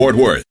Fort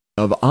Worth.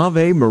 Of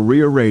Ave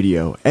Maria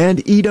Radio and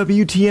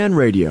EWTN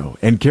Radio,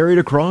 and carried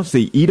across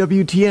the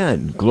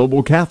EWTN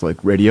Global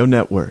Catholic Radio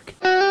Network.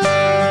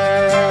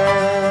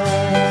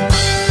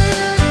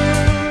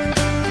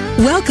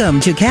 Welcome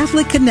to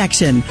Catholic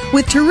Connection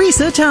with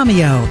Teresa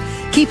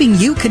Tomeo, keeping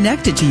you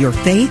connected to your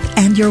faith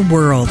and your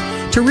world.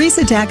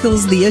 Teresa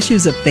tackles the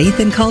issues of faith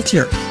and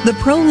culture, the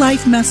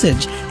pro-life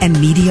message, and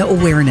media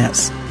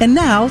awareness. And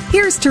now,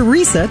 here's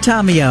Teresa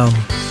Tomeo.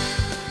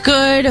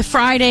 Good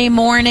Friday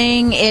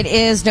morning. It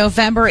is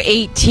November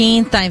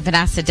 18th. I'm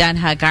Vanessa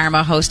Denha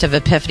Garma, host of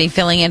Epiphany,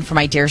 filling in for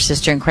my dear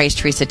sister in Christ,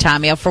 Teresa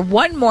Tomeo, for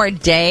one more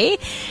day.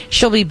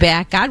 She'll be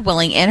back, God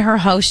willing, in her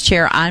host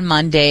chair on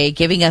Monday,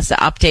 giving us an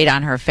update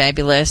on her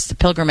fabulous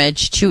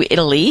pilgrimage to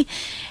Italy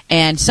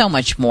and so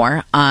much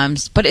more.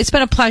 But it's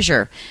been a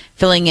pleasure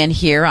filling in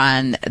here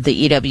on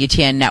the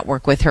EWTN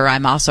network with her.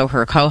 I'm also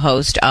her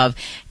co-host of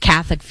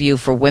Catholic View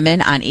for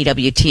Women on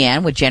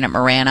EWTN with Janet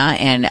Morana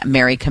and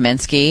Mary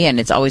Kaminsky, and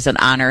it's always an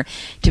honor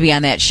to be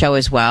on that show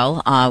as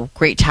well.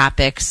 Great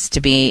topics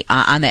to be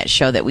on that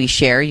show that we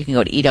share. You can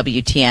go to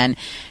EWTN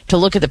to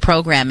look at the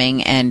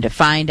programming and to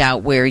find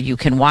out where you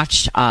can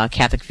watch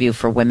Catholic View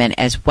for Women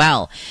as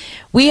well.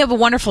 We have a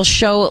wonderful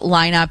show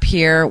lineup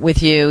here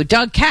with you.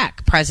 Doug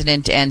Keck,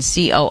 President and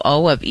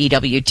COO of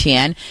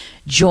EWTN,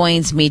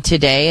 joins me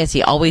today, as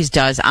he always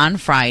does on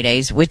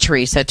Fridays, with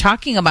Teresa,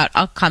 talking about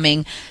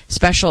upcoming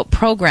special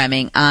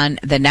programming on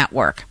the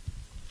network.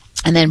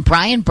 And then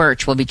Brian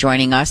Birch will be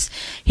joining us.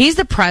 He's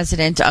the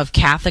president of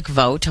Catholic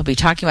Vote. He'll be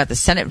talking about the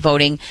Senate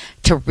voting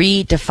to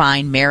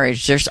redefine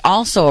marriage. There's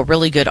also a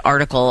really good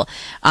article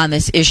on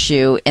this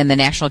issue in the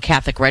National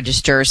Catholic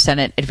Register.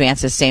 Senate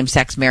advances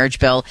same-sex marriage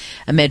bill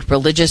amid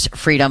religious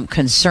freedom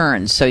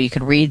concerns. So you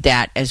can read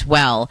that as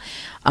well.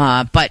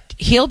 But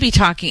he'll be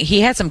talking, he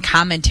had some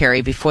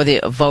commentary before the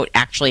vote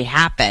actually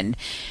happened.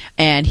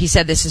 And he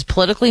said this is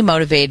politically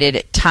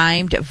motivated,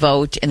 timed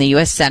vote in the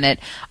U.S. Senate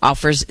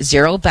offers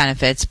zero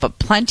benefits, but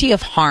plenty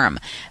of harm.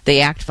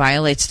 The act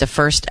violates the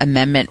First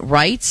Amendment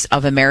rights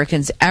of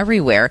Americans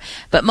everywhere,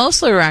 but most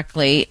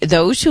directly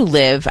those who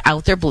live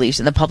out their beliefs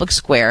in the public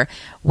square,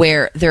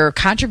 where their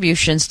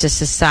contributions to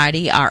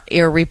society are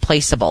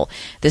irreplaceable.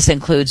 This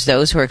includes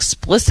those who are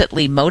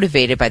explicitly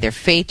motivated by their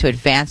faith to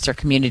advance their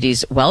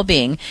community's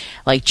well-being,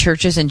 like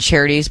churches and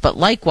charities, but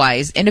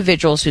likewise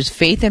individuals whose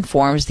faith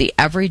informs the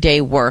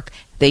everyday work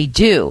they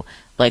do,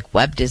 like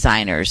web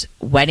designers,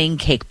 wedding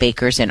cake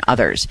bakers, and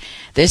others.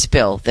 This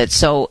bill that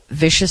so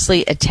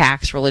viciously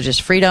attacks religious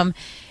freedom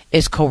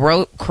is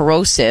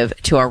corrosive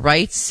to our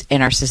rights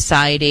in our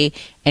society,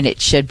 and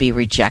it should be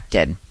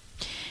rejected.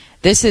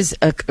 This is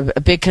a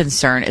big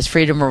concern as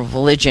freedom of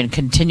religion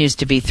continues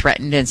to be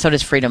threatened, and so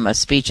does freedom of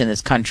speech in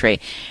this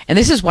country. And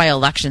this is why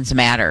elections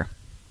matter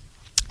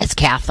as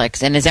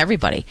Catholics and as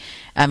everybody.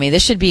 I mean,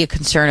 this should be a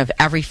concern of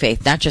every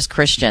faith, not just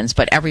Christians,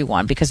 but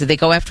everyone, because if they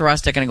go after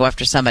us, they're going to go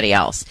after somebody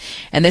else.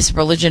 And this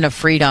religion of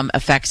freedom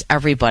affects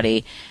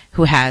everybody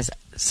who has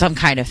some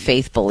kind of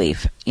faith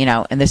belief, you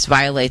know, and this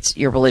violates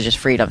your religious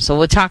freedom. So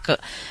we'll talk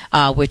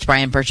with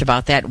Brian Birch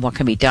about that and what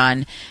can be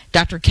done.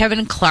 Dr.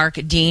 Kevin Clark,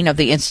 Dean of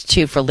the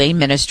Institute for Lay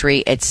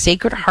Ministry at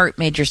Sacred Heart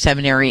Major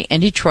Seminary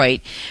in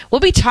Detroit, will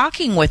be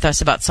talking with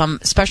us about some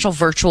special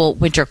virtual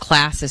winter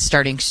classes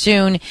starting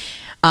soon.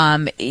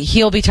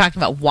 He'll be talking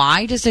about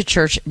why does the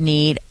church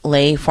need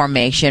lay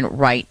formation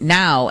right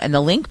now, and the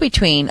link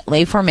between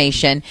lay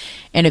formation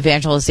and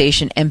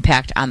evangelization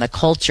impact on the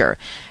culture.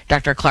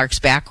 Dr. Clark's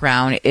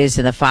background is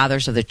in the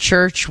fathers of the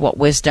church, what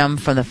wisdom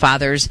from the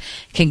fathers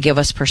can give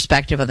us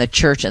perspective on the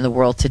church and the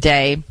world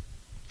today.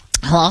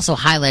 I'll also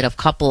highlight a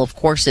couple of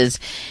courses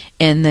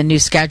in the new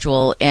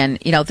schedule. And,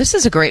 you know, this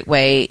is a great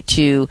way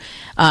to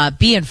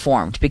be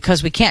informed,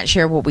 because we can't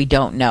share what we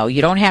don't know.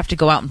 You don't have to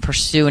go out and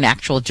pursue an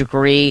actual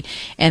degree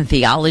in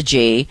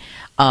theology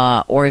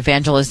or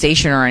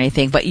evangelization or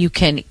anything, but you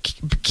can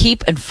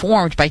keep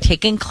informed by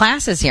taking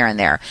classes here and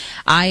there.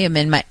 I am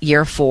in my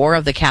year 4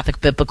 of the Catholic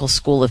Biblical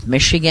School of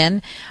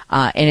Michigan,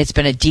 and it's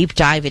been a deep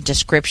dive into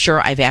Scripture.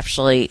 I've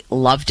actually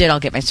loved it. I'll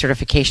get my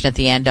certification at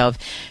the end of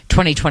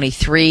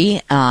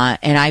 2023,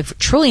 and I've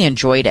truly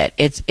enjoyed it.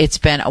 It's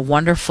been a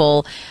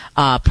wonderful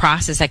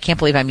process. I can't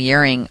believe I'm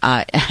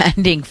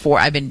ending 4.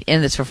 I've been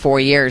in this for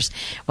 4 years.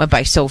 Went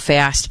by so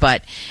fast,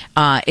 but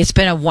it's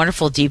been a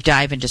wonderful deep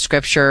dive into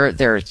Scripture.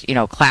 There's, you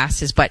know,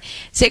 classes, but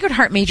Sacred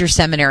Heart Major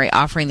Seminary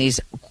offering these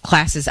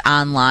classes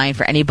online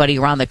for anybody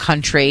around the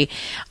country.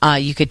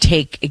 You could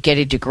get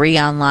a degree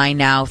online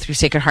now through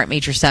Sacred Heart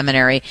Major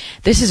Seminary.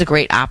 This is a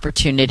great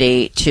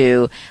opportunity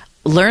to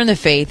learn the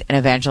faith and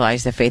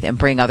evangelize the faith and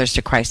bring others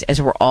to Christ,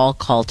 as we're all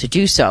called to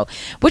do so,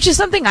 which is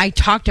something I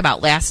talked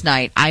about last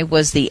night. I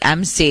was the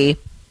MC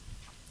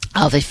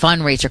of a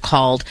fundraiser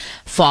called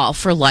Fall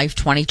for Life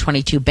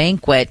 2022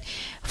 Banquet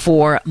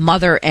for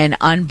Mother and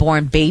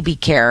Unborn Baby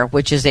Care,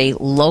 which is a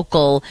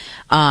local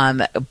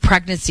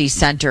pregnancy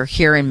center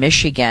here in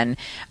Michigan,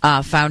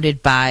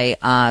 founded by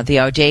the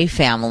O'Day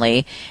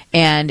family.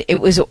 And it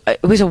was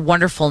a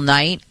wonderful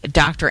night.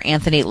 Dr.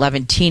 Anthony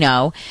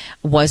Levantino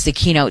was the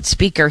keynote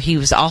speaker. He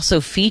was also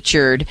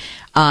featured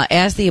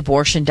as the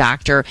abortion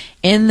doctor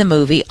in the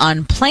movie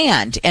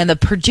Unplanned. And the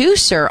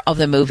producer of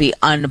the movie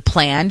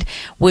Unplanned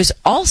was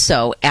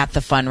also at the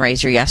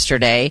fundraiser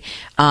yesterday.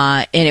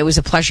 And it was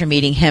a pleasure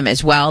meeting him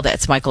as well.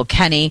 That's Michael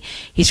Kenny.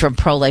 He's from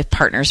Pro-Life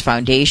Partners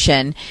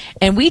Foundation.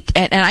 And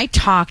I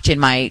talked in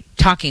my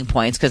talking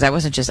points, because I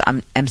wasn't just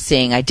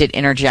emceeing, I did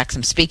interject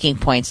some speaking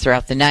points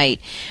throughout the night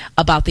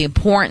about the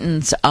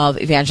importance of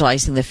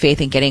evangelizing the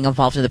faith and getting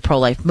involved in the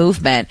pro-life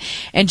movement.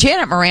 And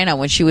Janet Morano,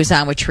 when she was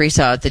on with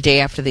Teresa the day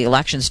after the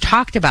elections,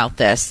 talked about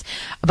this,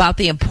 about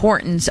the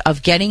importance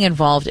of getting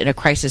involved in a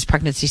crisis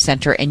pregnancy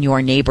center in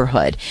your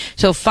neighborhood.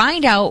 So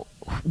find out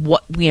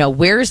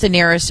where's the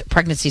nearest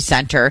pregnancy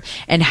center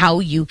and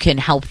how you can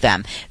help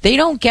them. They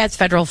don't get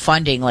federal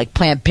funding like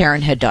Planned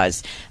Parenthood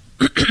does.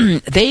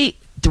 They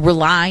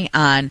rely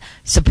on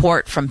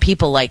support from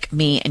people like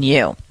me and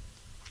you.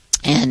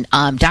 And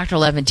Dr.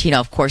 Levantino,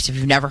 of course, if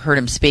you've never heard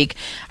him speak,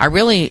 I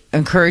really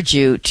encourage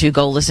you to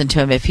go listen to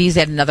him. If he's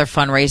at another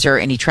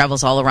fundraiser and he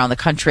travels all around the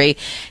country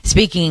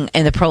speaking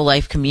in the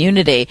pro-life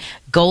community,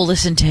 go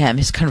listen to him,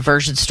 his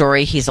conversion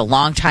story. He's a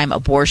longtime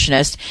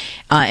abortionist.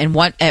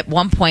 At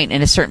one point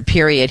in a certain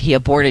period, he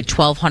aborted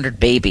 1,200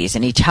 babies,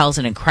 and he tells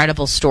an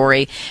incredible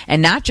story.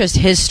 And not just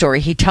his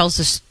story, he tells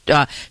us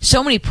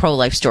so many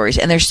pro-life stories.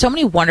 And there's so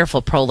many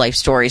wonderful pro-life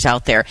stories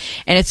out there.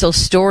 And it's those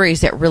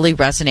stories that really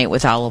resonate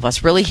with all of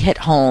us, really hit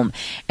home,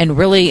 and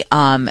really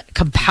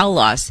compel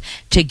us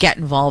to get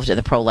involved in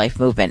the pro-life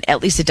movement.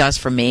 At least it does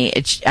for me.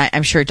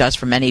 I'm sure it does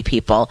for many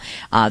people.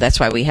 That's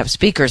why we have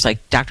speakers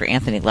like Dr.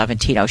 Anthony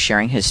Levantino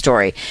sharing his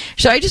story.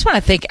 So I just want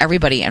to thank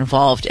everybody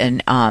involved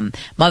in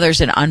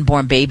Mothers and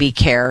Unborn Baby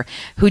Care,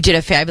 who did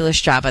a fabulous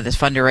job at this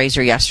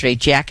fundraiser yesterday.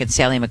 Jack and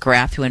Sally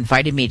McGrath, who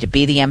invited me to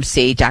be the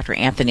MC, Dr.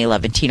 Anthony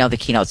Levantino, the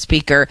keynote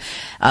speaker,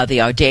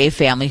 the O'Day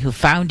family, who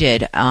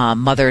founded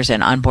Mothers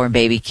and Unborn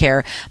Baby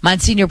Care,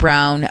 Monsignor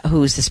Brown,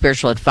 who's the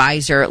spiritual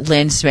advisor,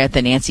 Lynn Smith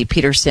and Nancy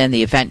Peterson,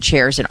 the event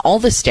chairs, and all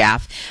the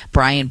staff,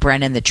 Brian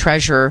Brennan, the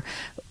treasurer,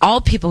 all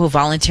people who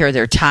volunteer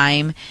their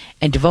time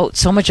and devote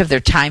so much of their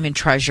time and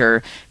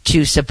treasure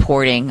to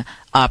supporting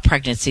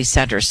pregnancy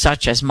centers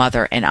such as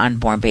Mother and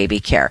Unborn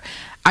Baby Care.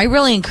 I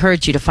really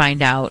encourage you to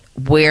find out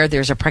where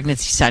there's a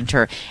pregnancy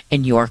center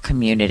in your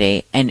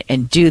community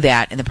and do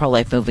that in the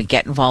pro-life movement.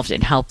 Get involved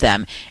and help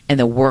them in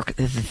the work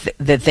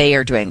that they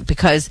are doing.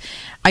 Because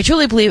I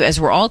truly believe, as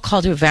we're all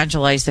called to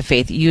evangelize the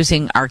faith,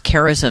 using our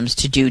charisms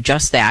to do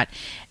just that,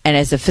 and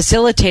as a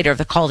facilitator of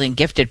the Called and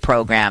Gifted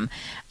program,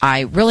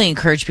 I really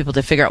encourage people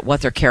to figure out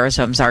what their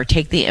charisms are,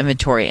 take the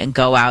inventory, and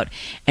go out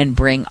and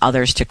bring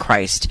others to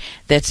Christ.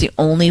 That's the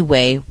only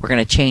way we're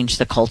going to change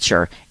the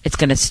culture. It's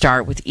going to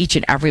start with each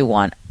and every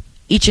one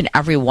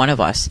of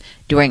us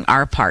doing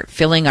our part,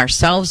 filling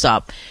ourselves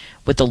up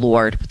with the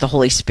Lord, with the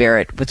Holy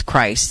Spirit, with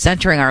Christ,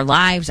 centering our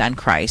lives on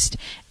Christ,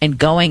 and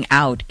going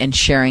out and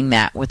sharing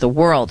that with the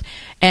world.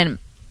 And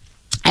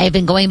I have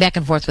been going back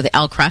and forth with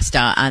Al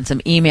Cresta on some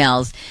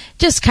emails,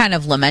 just kind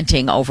of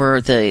lamenting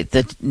over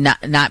the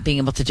not being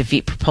able to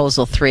defeat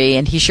Proposal 3.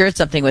 And he shared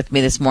something with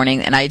me this morning,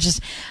 and I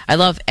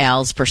love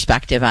Al's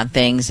perspective on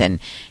things,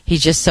 and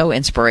he's just so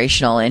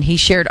inspirational. And he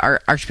shared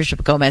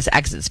Archbishop Gomez's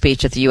exit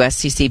speech at the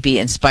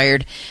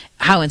USCCB,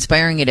 how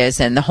inspiring it is.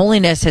 And the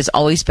holiness has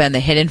always been the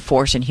hidden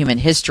force in human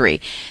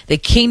history. The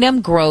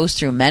kingdom grows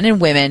through men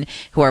and women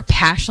who are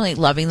passionately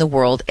loving the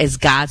world as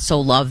God so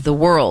loved the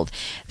world.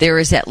 There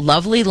is that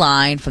lovely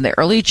line from the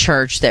early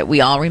church that we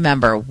all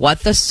remember: what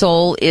the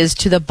soul is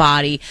to the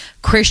body,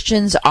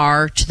 Christians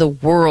are to the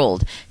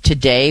world.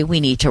 Today, we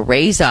need to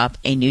raise up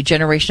a new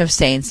generation of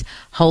saints,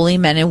 holy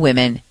men and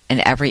women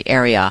in every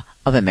area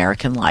of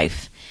American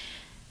life.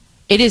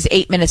 It is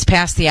 8 minutes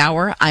past the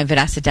hour. I'm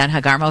Vanessa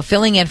Denhagarmo,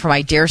 filling in for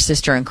my dear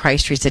sister in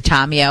Christ, Teresa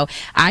Tomeo.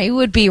 I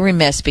would be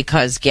remiss,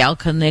 because Gail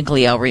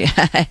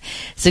Coniglio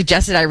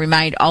suggested I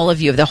remind all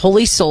of you of the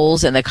Holy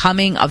Souls and the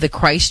Coming of the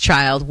Christ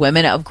Child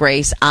Women of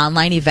Grace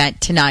online event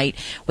tonight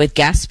with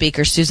guest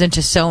speaker Susan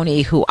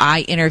Tassoni, who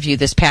I interviewed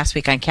this past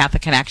week on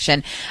Catholic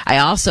Connection. I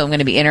also am going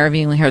to be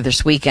interviewing her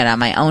this weekend on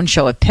my own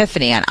show,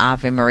 Epiphany, on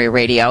Ave Maria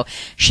Radio.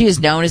 She is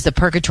known as the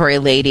Purgatory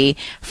Lady.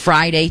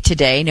 Friday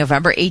today,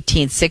 November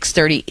 18th,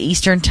 6:30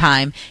 Eastern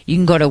Time. You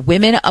can go to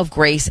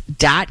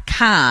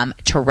womenofgrace.com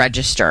to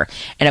register.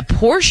 And a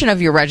portion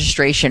of your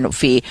registration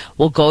fee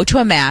will go to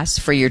a mass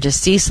for your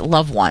deceased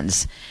loved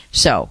ones.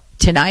 So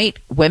tonight,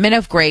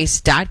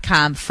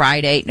 womenofgrace.com,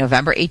 Friday,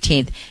 November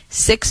 18th,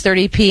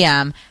 6:30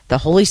 p.m., the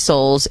Holy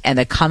Souls and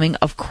the Coming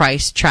of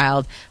Christ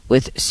Child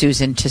with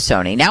Susan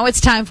Tassoni. Now it's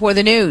time for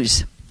the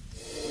news.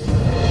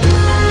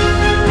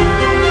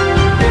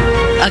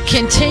 A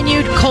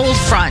continued cold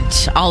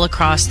front all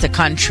across the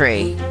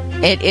country.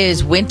 It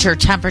is winter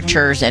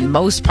temperatures in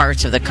most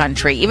parts of the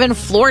country. Even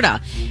Florida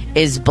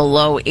is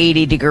below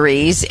 80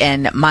 degrees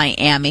in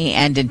Miami,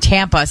 and in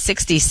Tampa,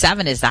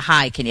 67 is the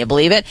high. Can you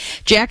believe it?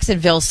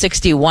 Jacksonville,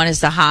 61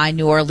 is the high.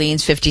 New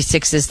Orleans,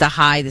 56 is the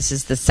high. This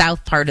is the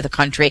south part of the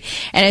country.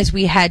 And as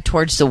we head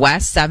towards the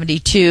west,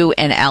 72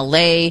 in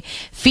LA.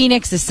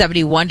 Phoenix is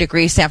 71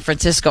 degrees. San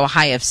Francisco, a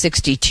high of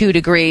 62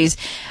 degrees.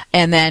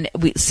 And then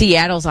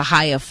Seattle's a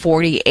high of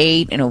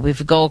 48. If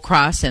we go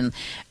across and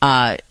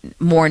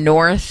more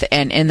north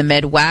and in the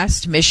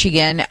Midwest,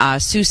 Michigan,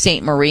 Sault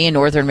Ste. Marie in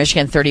northern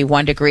Michigan,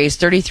 31 degrees.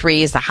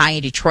 33 is the high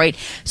in Detroit.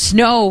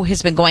 Snow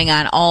has been going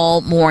on all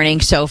morning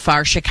so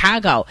far.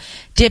 Chicago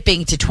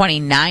dipping to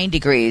 29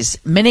 degrees.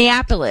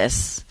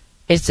 Minneapolis,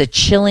 it's a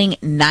chilling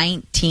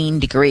 19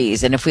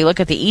 degrees. And if we look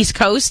at the East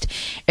Coast,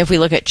 if we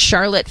look at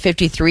Charlotte,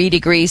 53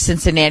 degrees,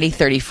 Cincinnati,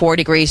 34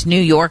 degrees,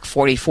 New York,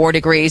 44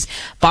 degrees,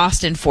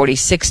 Boston,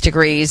 46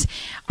 degrees,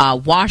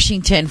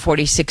 Washington,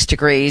 46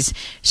 degrees.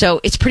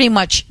 So it's pretty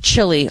much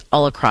chilly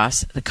all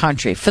across the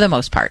country for the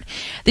most part.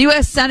 The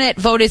U.S. Senate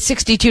voted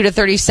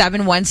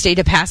 62-37 Wednesday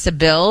to pass a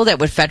bill that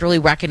would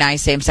federally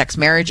recognize same-sex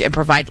marriage and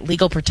provide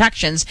legal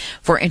protections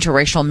for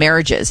interracial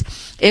marriages.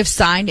 If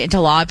signed into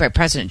law by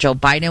President Joe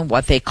Biden,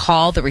 what they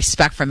call the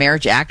Respect for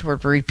Marriage Act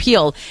would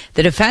repeal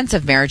the Defense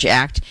of Marriage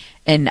Act,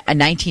 in a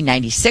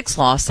 1996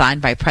 law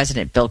signed by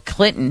President Bill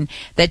Clinton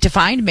that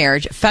defined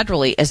marriage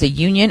federally as a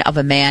union of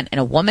a man and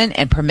a woman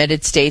and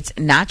permitted states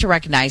not to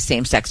recognize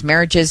same-sex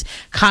marriages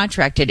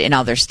contracted in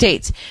other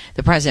states.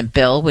 The present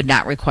bill would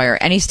not require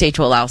any state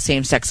to allow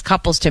same-sex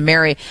couples to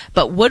marry,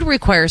 but would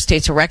require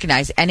states to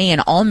recognize any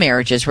and all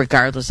marriages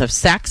regardless of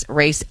sex,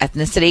 race,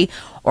 ethnicity,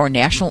 or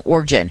national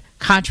origin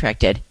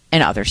contracted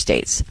in other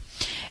states.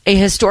 A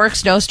historic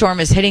snowstorm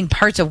is hitting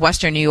parts of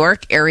western New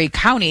York. Erie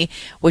County,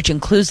 which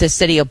includes the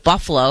city of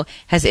Buffalo,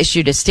 has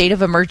issued a state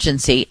of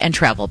emergency and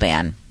travel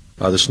ban.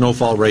 The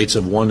snowfall rates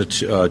of 1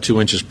 to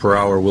 2 inches per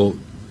hour will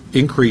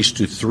increase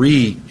to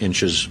 3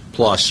 inches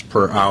plus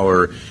per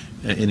hour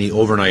in the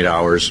overnight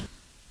hours.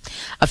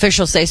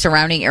 Officials say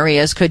surrounding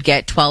areas could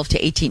get 12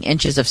 to 18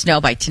 inches of snow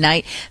by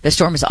tonight. The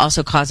storm is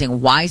also causing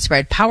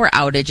widespread power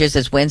outages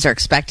as winds are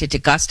expected to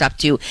gust up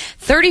to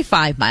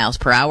 35 miles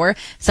per hour.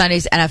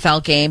 Sunday's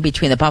NFL game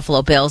between the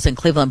Buffalo Bills and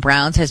Cleveland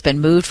Browns has been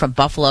moved from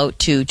Buffalo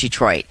to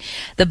Detroit.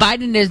 The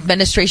Biden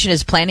administration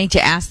is planning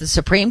to ask the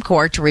Supreme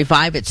Court to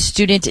revive its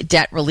student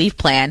debt relief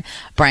plan.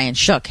 Brian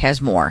Shook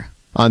has more.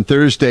 On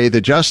Thursday, the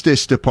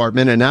Justice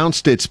Department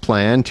announced its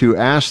plan to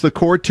ask the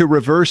court to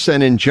reverse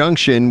an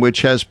injunction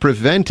which has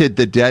prevented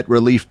the debt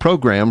relief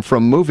program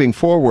from moving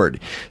forward.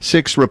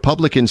 6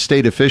 Republican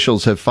state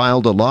officials have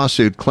filed a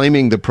lawsuit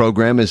claiming the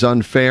program is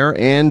unfair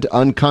and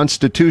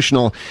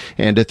unconstitutional,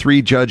 and a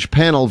 3-judge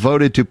panel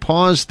voted to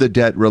pause the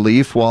debt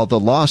relief while the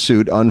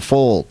lawsuit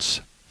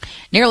unfolds.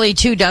 Nearly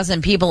 24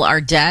 people are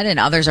dead and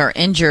others are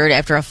injured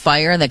after a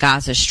fire in the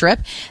Gaza Strip.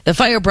 The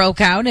fire broke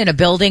out in a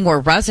building where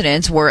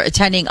residents were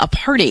attending a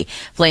party.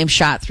 Flames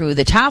shot through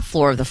the top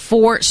floor of the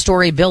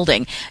 4-story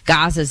building.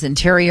 Gaza's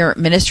Interior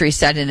Ministry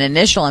said an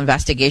initial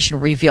investigation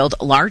revealed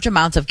large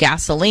amounts of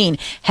gasoline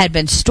had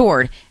been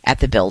stored at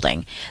the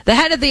building. The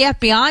head of the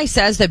FBI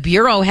says the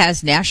Bureau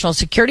has national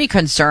security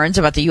concerns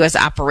about the U.S.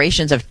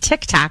 operations of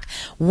TikTok,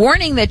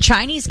 warning the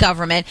Chinese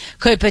government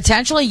could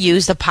potentially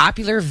use the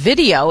popular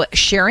video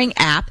sharing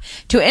app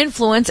to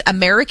influence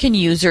American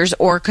users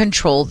or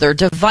control their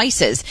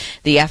devices.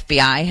 The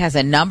FBI has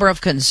a number of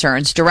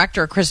concerns.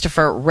 Director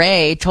Christopher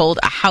Wray told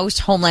a House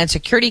Homeland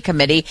Security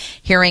Committee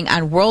hearing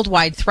on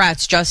worldwide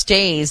threats just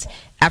days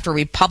after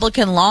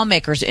Republican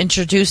lawmakers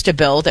introduced a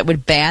bill that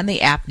would ban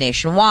the app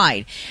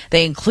nationwide.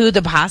 They include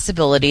the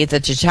possibility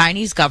that the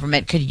Chinese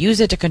government could use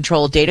it to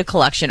control data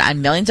collection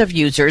on millions of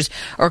users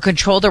or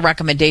control the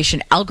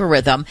recommendation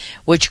algorithm,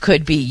 which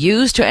could be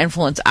used to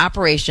influence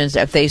operations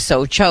if they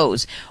so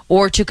chose,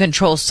 or to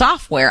control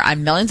software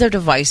on millions of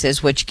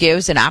devices, which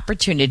gives an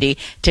opportunity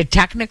to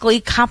technically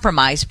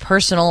compromise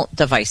personal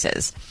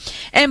devices.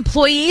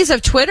 Employees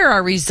of Twitter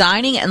are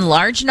resigning in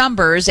large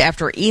numbers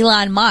after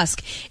Elon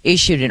Musk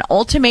issued an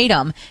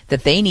ultimatum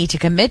that they need to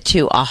commit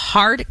to a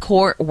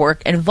hardcore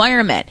work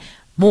environment.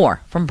 More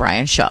from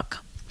Brian Shook.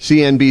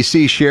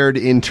 CNBC shared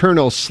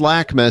internal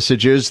Slack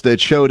messages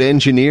that showed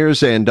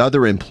engineers and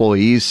other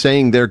employees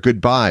saying their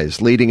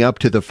goodbyes leading up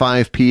to the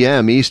 5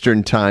 p.m.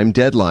 Eastern Time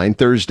deadline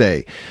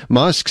Thursday.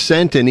 Musk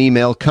sent an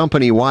email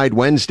company-wide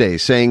Wednesday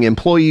saying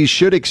employees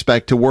should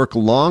expect to work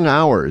long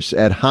hours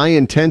at high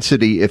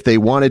intensity if they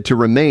wanted to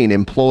remain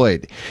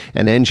employed.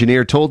 An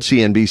engineer told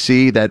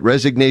CNBC that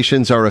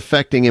resignations are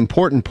affecting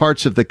important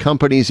parts of the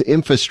company's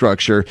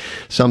infrastructure,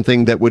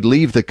 something that would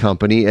leave the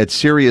company at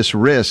serious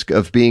risk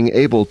of being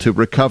able to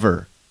recover.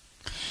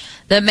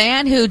 The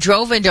man who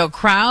drove into a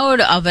crowd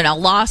of a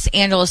Los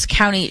Angeles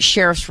County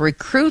Sheriff's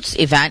recruits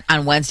event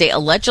on Wednesday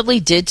allegedly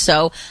did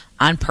so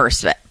on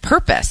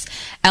purpose.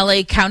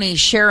 L.A. County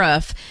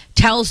Sheriff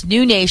tells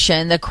New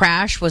Nation the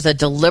crash was a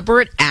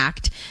deliberate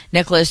act.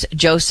 Nicholas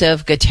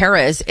Joseph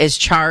Gutierrez is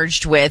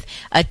charged with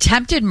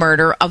attempted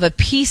murder of a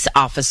peace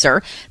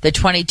officer. The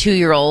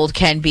 22-year-old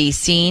can be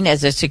seen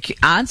as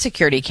on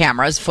security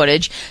cameras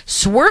footage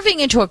swerving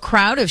into a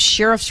crowd of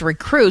sheriff's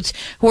recruits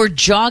who are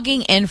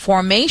jogging in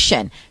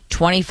formation.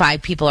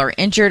 25 people are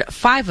injured,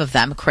 5 of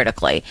them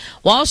critically.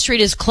 Wall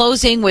Street is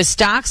closing with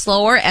stocks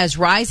lower as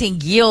rising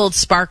yields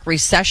spark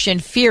recession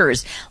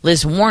fears.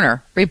 Liz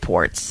Warner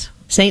reports.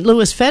 St.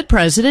 Louis Fed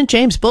President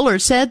James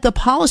Bullard said the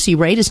policy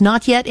rate is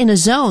not yet in a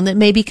zone that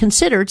may be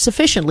considered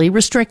sufficiently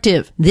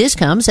restrictive. This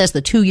comes as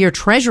the 2-year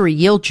Treasury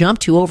yield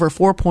jumped to over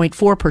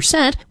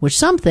 4.4%, which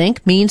some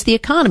think means the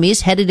economy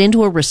is headed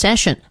into a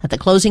recession. At the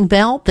closing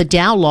bell, the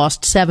Dow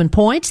lost 7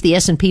 points, the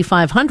S&P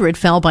 500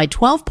 fell by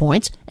 12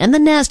 points, and the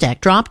Nasdaq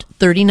dropped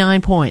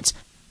 39 points.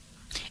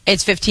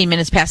 It's 15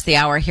 minutes past the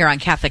hour here on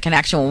Catholic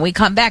Connection. When we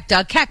come back,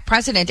 Doug Keck,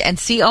 President and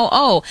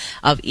COO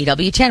of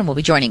EWTN, will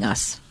be joining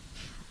us.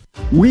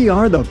 We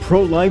are the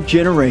pro-life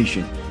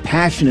generation,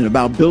 passionate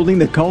about building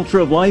the culture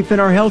of life in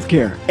our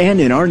healthcare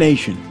and in our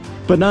nation.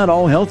 But not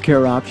all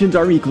healthcare options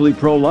are equally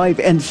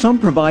pro-life, and some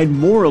provide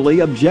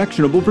morally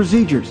objectionable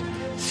procedures.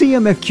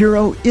 CMF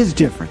Curo is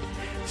different.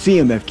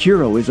 CMF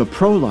Curo is a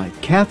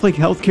pro-life Catholic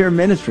healthcare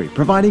ministry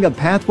providing a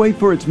pathway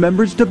for its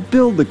members to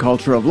build the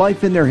culture of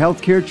life in their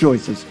healthcare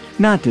choices,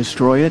 not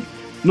destroy it.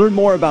 Learn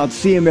more about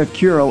CMF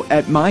Curo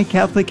at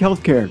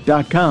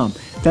mycatholichealthcare.com.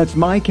 That's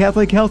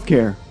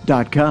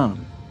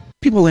mycatholichealthcare.com.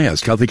 People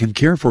ask how they can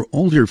care for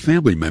older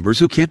family members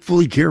who can't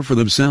fully care for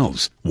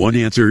themselves. One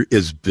answer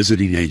is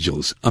Visiting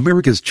Angels,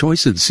 America's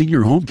choice in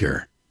senior home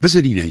care.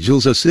 Visiting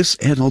Angels assists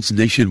adults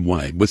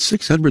nationwide with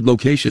 600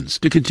 locations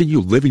to continue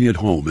living at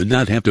home and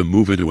not have to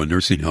move into a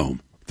nursing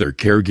home. Their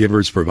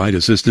caregivers provide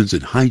assistance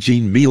in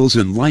hygiene, meals,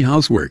 and light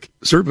housework.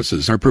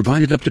 Services are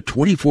provided up to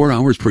 24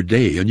 hours per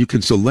day, and you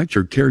can select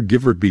your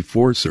caregiver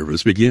before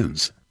service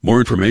begins. More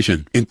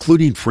information,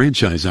 including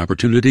franchise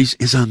opportunities,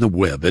 is on the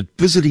web at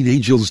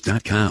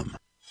visitingangels.com.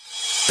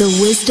 The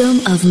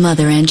wisdom of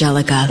Mother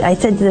Angelica. I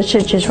said to the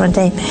sisters one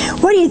day,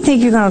 what do you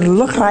think you're going to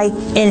look like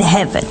in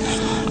heaven?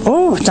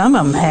 Oh, some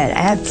of them had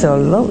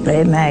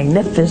absolutely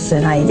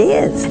magnificent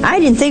ideas.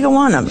 I didn't think of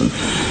one of them.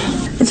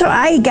 And so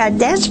I got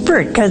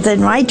desperate because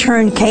then my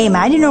turn came.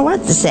 I didn't know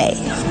what to say.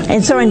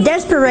 And so in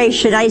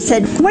desperation, I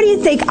said, what do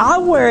you think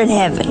I'll wear in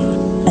heaven?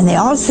 And they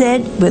all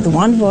said with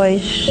one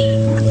voice,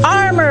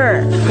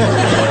 armor.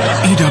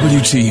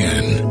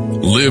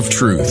 EWTN. Live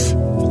truth.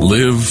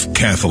 Live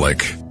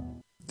Catholic.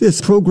 This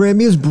program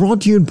is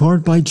brought to you in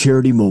part by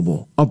Charity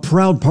Mobile, a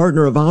proud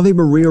partner of Ave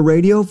Maria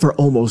Radio for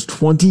almost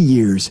 20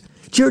 years.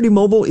 Charity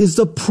Mobile is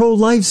the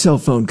pro-life cell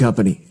phone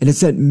company, and has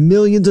sent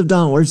millions of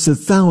dollars to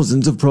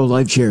thousands of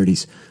pro-life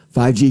charities.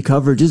 5G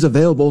coverage is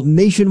available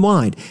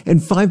nationwide, and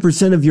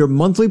 5% of your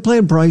monthly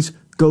plan price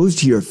goes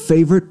to your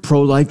favorite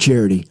pro-life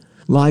charity.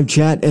 Live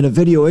chat and a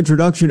video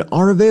introduction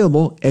are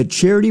available at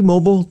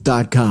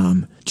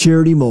CharityMobile.com.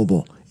 Charity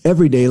Mobile.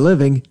 Everyday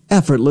living,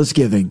 effortless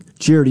giving.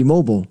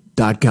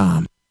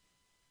 CharityMobile.com.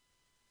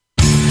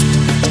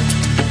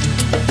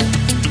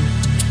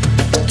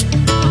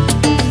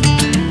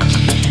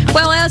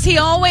 Well, as he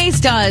always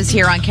does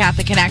here on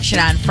Catholic Connection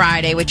on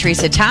Friday with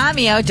Teresa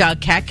Tomeo, Doug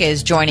Keck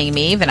is joining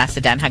me,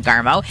 Vanessa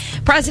Denha-Garmo,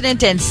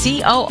 President and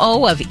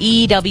COO of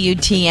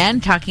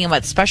EWTN, talking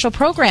about special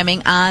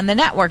programming on the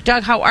network.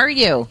 Doug, how are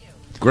you?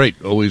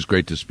 Great. Always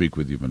great to speak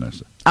with you,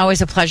 Vanessa.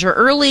 Always a pleasure.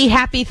 Early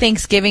happy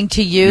Thanksgiving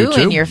to you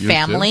and your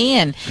family.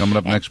 And coming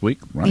up next week.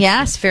 Right?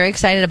 Yes, very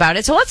excited about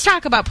it. So let's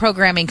talk about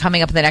programming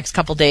coming up in the next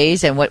couple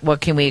days and what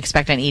can we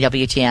expect on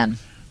EWTN?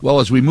 Well,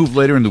 as we move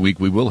later in the week,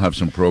 we will have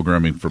some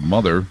programming for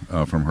Mother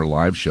from her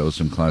live shows,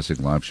 some classic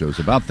live shows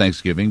about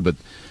Thanksgiving. But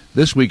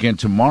this weekend,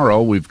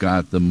 tomorrow, we've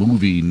got the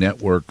movie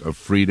Network of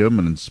Freedom,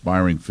 an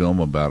inspiring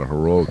film about a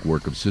heroic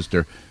work of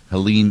Sister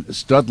Helene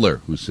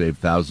Studler, who saved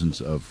thousands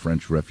of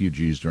French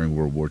refugees during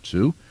World War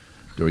II,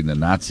 during the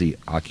Nazi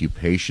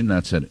occupation.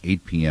 That's at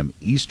 8 p.m.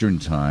 Eastern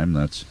Time.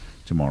 That's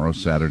tomorrow,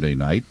 Saturday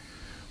night.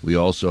 We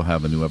also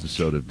have a new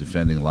episode of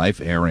Defending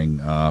Life airing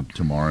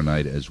tomorrow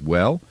night as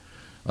well.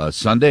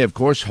 Sunday, of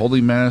course,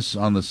 Holy Mass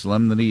on the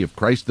Solemnity of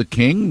Christ the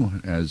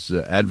King as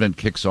Advent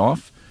kicks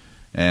off.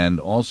 And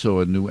also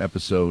a new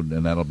episode,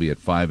 and that'll be at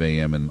 5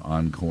 a.m. and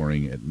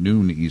encoring at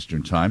noon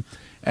Eastern Time.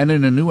 And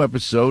in a new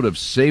episode of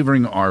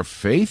Savoring Our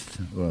Faith,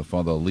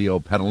 Father Leo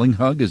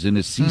Pedalinghug is in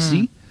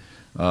Assisi,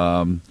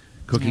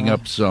 cooking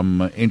up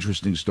some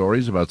interesting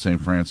stories about St.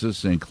 Francis,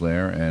 St.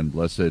 Clare, and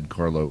Blessed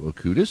Carlo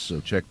Acutis.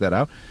 So check that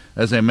out.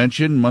 As I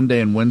mentioned,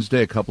 Monday and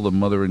Wednesday, a couple of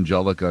Mother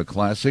Angelica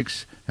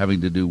classics having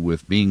to do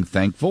with being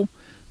thankful.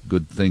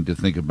 Good thing to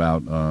think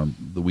about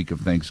the week of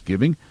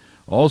Thanksgiving.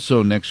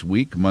 Also next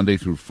week, Monday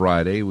through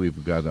Friday,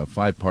 we've got a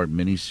 5-part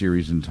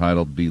mini-series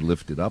entitled Be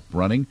Lifted Up,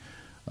 running.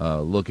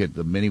 Look at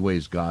the many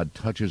ways God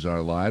touches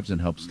our lives and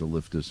helps to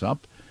lift us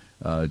up.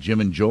 Jim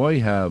and Joy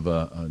have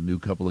a new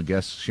couple of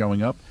guests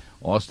showing up.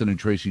 Austin and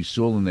Tracy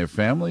Sewell and their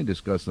family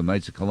discuss the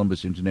Knights of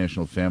Columbus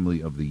International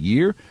Family of the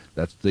Year.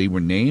 They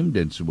were named,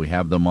 and so we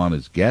have them on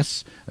as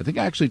guests. I think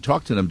I actually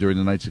talked to them during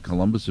the Knights of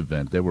Columbus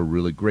event. They were a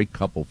really great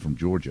couple from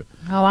Georgia.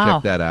 Oh, wow.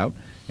 Check that out.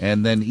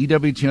 And then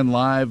EWTN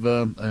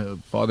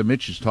Live, Father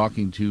Mitch is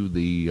talking to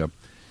the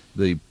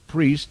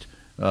priest,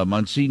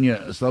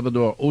 Monsignor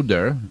Salvador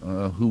Oder,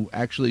 who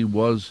actually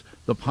was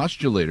the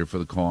postulator for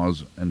the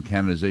cause and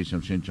canonization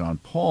of St. John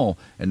Paul,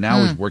 and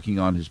now is working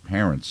on his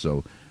parents.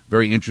 So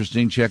very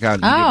interesting. Check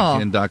out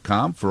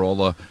EWTN.com for all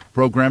the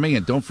programming.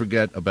 And don't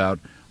forget about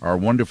our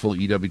wonderful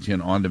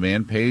EWTN On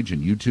Demand page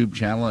and YouTube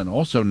channel, and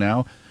also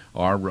now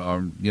our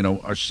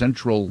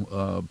central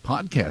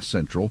podcast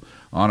central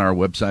on our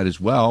website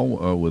as well,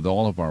 with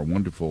all of our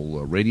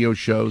wonderful radio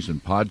shows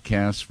and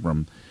podcasts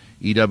from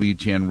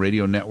EWTN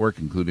Radio Network,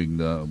 including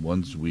the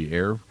ones we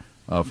air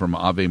from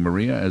Ave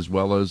Maria, as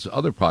well as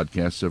other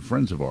podcasts of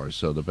friends of ours.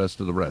 So the best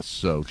of the rest.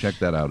 So check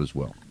that out as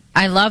well.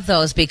 I love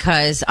those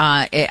because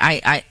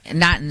I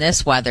not in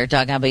this weather,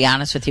 Doug, I'll be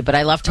honest with you, but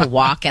I love to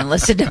walk and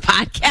listen to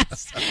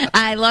podcasts.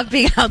 I love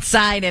being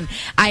outside, and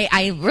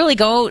I really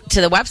go to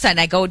the website and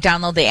I go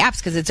download the apps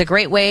because it's a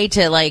great way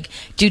to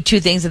do two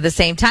things at the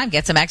same time,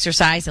 get some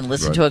exercise and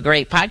listen to a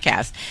great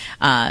podcast.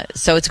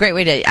 So it's a great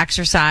way to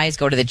exercise,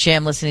 go to the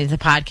gym, listening to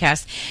the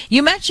podcast.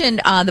 You mentioned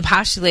the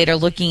postulator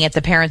looking at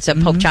the parents of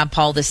Pope John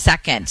Paul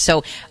II.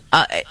 So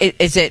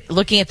is it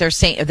looking at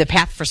the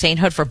path for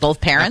sainthood for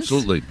both parents?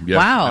 Absolutely. Yeah,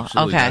 wow.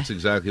 Absolutely. Okay. That's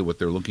exactly what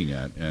they're looking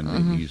at,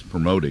 and he's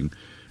promoting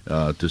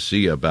to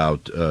see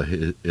about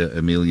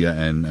Emilia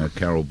and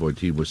Carol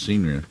Wojtyła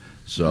Sr.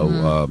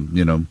 So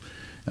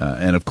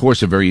and of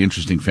course a very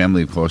interesting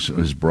family. Of course,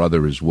 his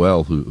brother as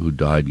well, who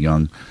died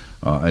young,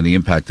 and the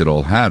impact it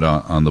all had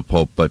on the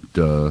Pope. But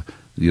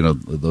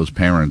those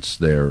parents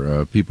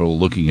there, people are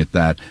looking at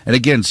that. And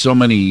again, so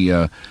many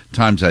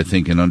times I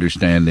think in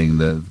understanding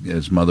that,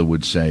 as Mother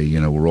would say,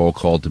 we're all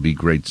called to be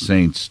great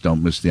saints,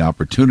 don't miss the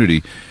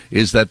opportunity,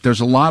 is that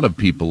there's a lot of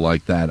people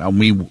like that. I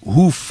mean,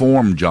 who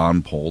formed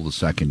John Paul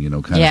II,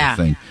 kind of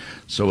thing.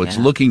 So it's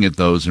looking at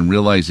those and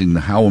realizing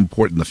how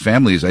important the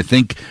family is. I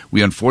think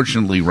we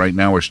unfortunately right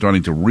now are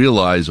starting to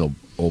realize,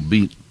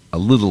 albeit a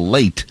little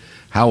late,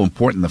 how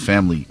important the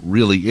family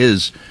really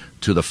is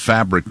to the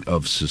fabric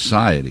of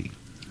society.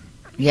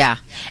 Yeah.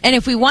 And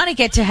if we want to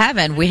get to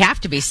heaven, we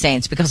have to be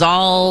saints because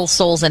all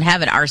souls in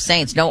heaven are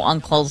saints. No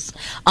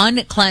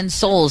uncleansed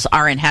souls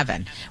are in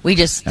heaven.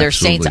 They're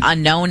saints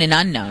unknown and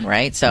unknown,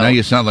 right? So now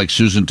you sound like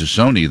Susan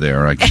Tassoni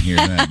there. I can hear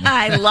that.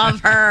 I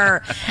love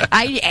her.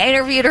 I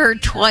interviewed her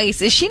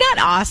twice. Is she not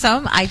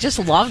awesome? I just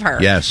love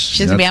her. Yes.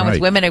 She's going to be on with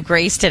Women of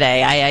Grace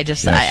today. I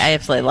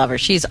absolutely love her.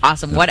 She's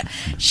awesome.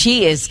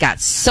 She has got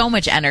so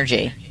much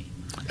energy.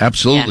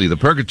 Absolutely, the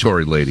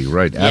Purgatory Lady,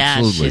 right?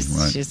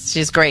 Absolutely,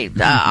 she's great.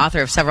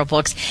 Author of several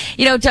books.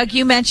 Doug,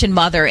 you mentioned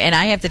Mother, and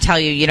I have to tell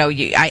you,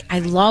 I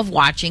love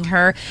watching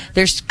her.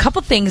 There's a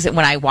couple things that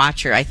when I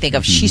watch her, I think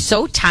of she's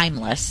so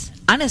timeless.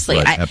 Honestly,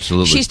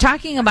 absolutely. She's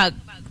talking about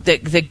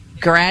the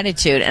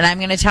gratitude, and I'm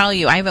going to tell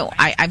you,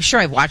 I'm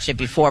sure I've watched it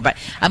before, but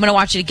I'm going to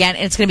watch it again,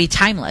 and it's going to be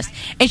timeless.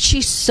 And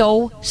she's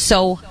so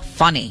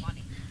funny.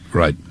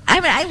 Right. I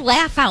mean, I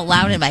laugh out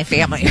loud in my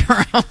family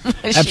room.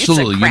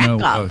 Absolutely,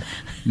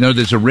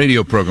 there's a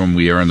radio program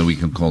we air on the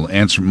weekend called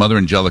Mother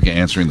Angelica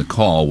Answering the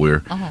Call,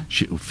 where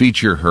she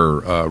feature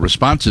her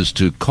responses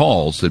to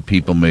calls that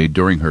people made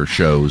during her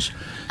shows.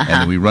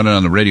 And we run it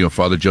on the radio.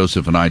 Father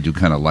Joseph and I do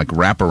kind of like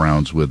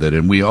wraparounds with it.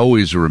 And we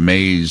always are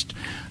amazed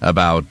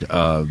about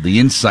the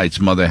insights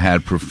Mother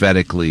had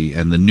prophetically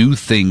and the new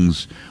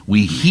things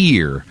we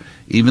hear,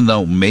 even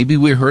though maybe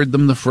we heard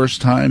them the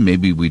first time,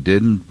 maybe we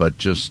didn't. But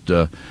just,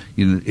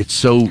 it's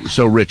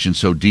so rich and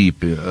so deep,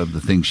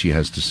 the things she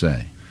has to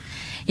say.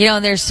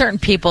 There's certain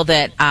people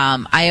that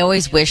I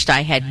always wished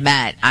I had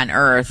met on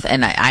earth,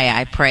 and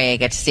I pray I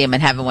get to see them in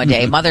heaven one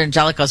day. Mother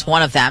Angelica is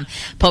one of them.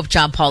 Pope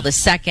John Paul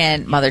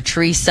II, Mother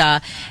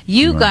Teresa.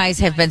 You guys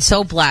have been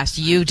so blessed.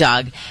 You,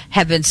 Doug,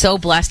 have been so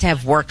blessed to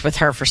have worked with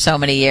her for so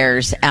many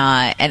years.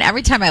 And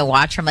every time I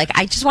watch her, I'm like,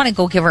 I just want to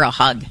go give her a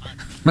hug.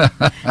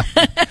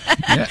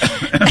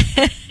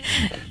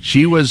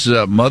 She was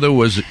Mother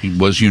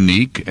was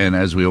unique, and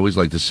as we always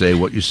like to say,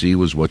 what you see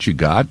was what you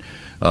got.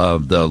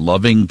 The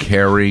loving,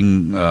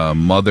 caring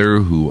mother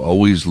who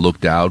always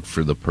looked out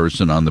for the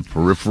person on the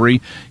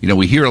periphery.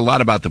 We hear a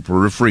lot about the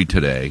periphery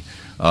today,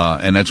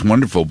 and that's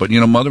wonderful. But,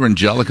 Mother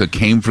Angelica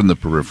came from the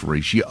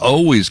periphery. She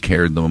always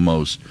cared the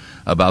most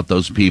about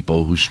those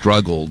people who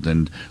struggled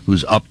and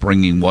whose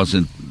upbringing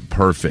wasn't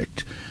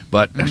perfect.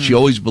 But she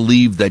always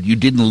believed that you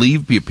didn't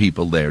leave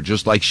people there,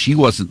 just like she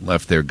wasn't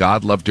left there.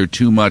 God loved her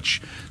too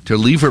much to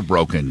leave her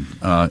broken.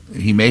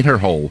 He made her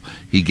whole.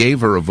 He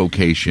gave her a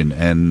vocation,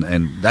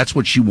 and that's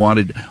what she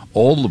wanted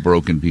all the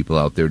broken people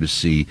out there to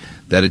see,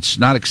 that it's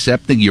not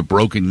accepting your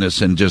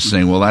brokenness and just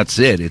saying, well, that's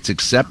it. It's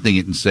accepting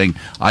it and saying,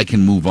 I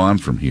can move on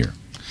from here.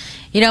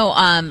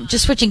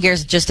 Just switching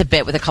gears just a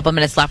bit with a couple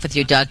minutes left with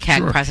you, Doug Keck,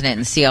 Sure. President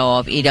and COO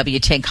of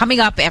EWTN. Coming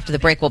up after the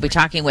break, we'll be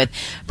talking with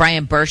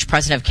Brian Birch,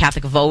 President of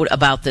Catholic Vote,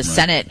 about the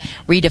Senate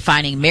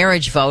redefining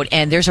marriage vote.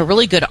 And there's a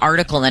really good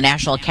article in the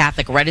National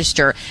Catholic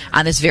Register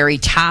on this very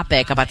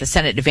topic about the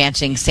Senate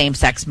advancing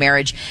same-sex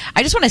marriage.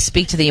 I just want to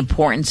speak to the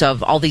importance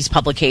of all these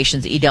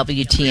publications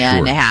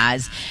EWTN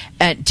has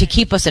to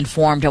keep us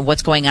informed on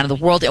what's going on in the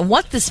world and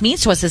what this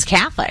means to us as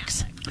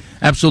Catholics.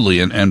 Absolutely,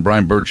 and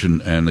Brian Birch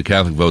and the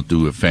Catholic Vote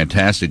do a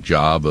fantastic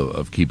job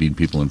of keeping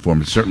people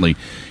informed. Certainly,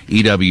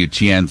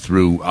 EWTN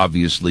through,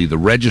 obviously, the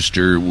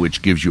Register,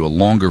 which gives you a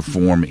longer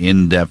form,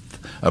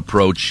 in-depth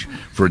approach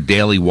for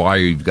Daily Wire.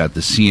 You've got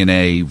the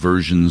CNA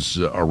versions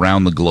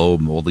around the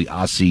globe, all the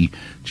ASI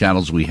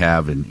channels we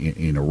have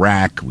in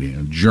Iraq,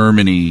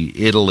 Germany,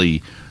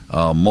 Italy,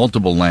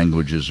 multiple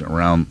languages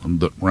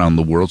around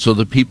the world, so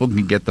that people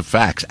can get the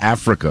facts.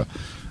 Africa.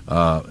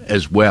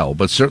 As well,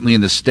 but certainly in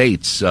the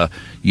States,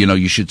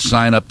 you should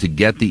sign up to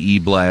get the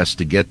e-blast,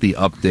 to get the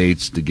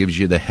updates, that gives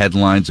you the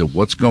headlines of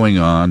what's going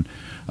on.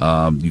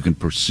 You can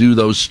pursue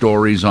those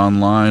stories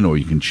online, or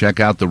you can check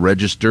out the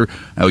Register,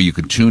 or you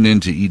can tune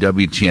into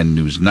EWTN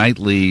News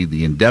Nightly,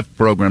 the In-Depth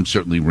program.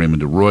 Certainly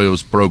Raymond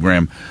Arroyo's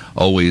program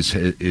always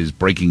is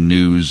breaking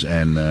news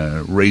and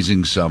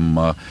raising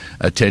some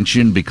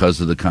attention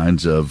because of the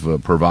kinds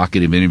of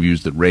provocative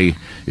interviews that Ray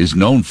is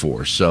known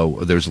for. So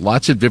there's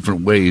lots of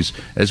different ways.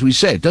 As we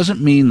say, it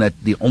doesn't mean that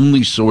the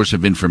only source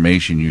of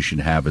information you should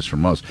have is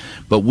from us,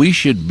 but we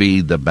should be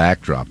the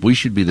backdrop. We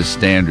should be the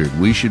standard.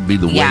 We should be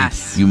the way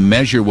you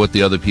measure what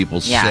the other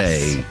people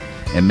say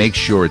and make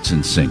sure it's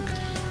in sync.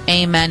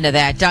 Amen to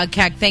that. Doug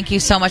Keck, thank you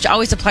so much.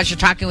 Always a pleasure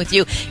talking with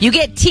you. You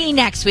get tea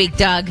next week,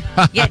 Doug.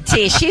 You get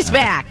tea. She's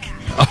back.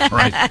 All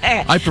right.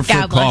 I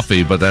prefer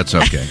coffee, but that's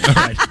okay. All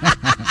right.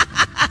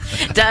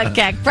 Doug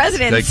Keck,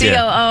 President and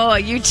COO.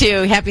 You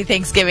too. Happy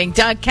Thanksgiving.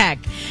 Doug Keck,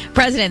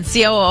 President and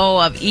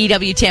COO of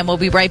EWTN. We'll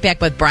be right back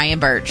with Brian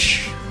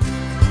Birch.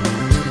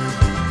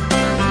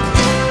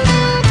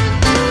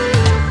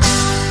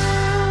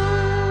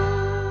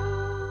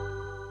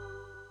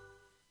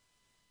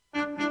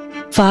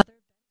 Father,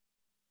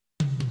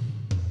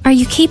 are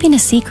you keeping a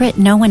secret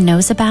no one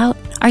knows about?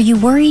 Are you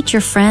worried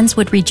your friends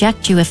would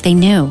reject you if they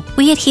knew?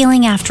 We at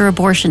Healing After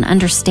Abortion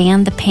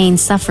understand the pain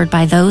suffered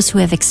by those who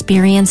have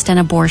experienced an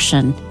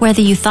abortion.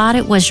 Whether you thought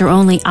it was your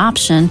only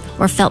option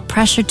or felt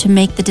pressured to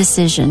make the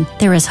decision,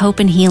 there is hope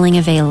and healing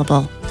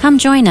available. Come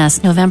join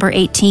us November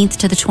 18th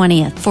to the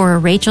 20th for a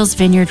Rachel's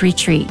Vineyard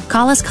retreat.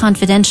 Call us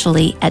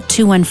confidentially at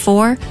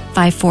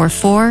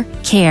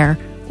 214-544-CARE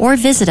or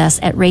visit us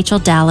at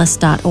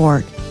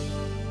racheldallas.org.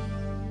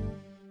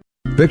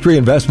 Victory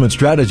Investment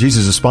Strategies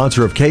is a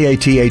sponsor of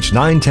KATH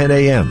 910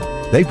 AM.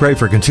 They pray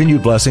for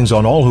continued blessings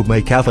on all who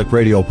make Catholic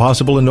radio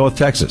possible in North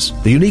Texas.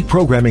 The unique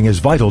programming is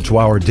vital to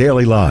our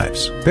daily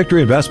lives.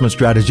 Victory Investment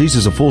Strategies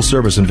is a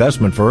full-service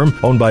investment firm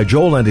owned by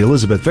Joel and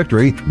Elizabeth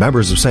Victory,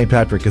 members of St.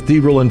 Patrick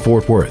Cathedral in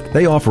Fort Worth.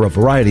 They offer a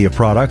variety of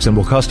products and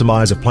will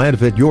customize a plan to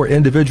fit your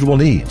individual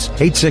needs.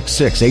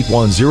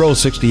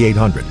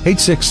 866-810-6800.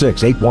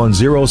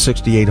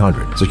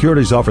 866-810-6800.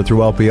 Securities offered through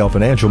LPL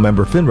Financial,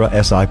 member FINRA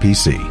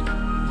SIPC.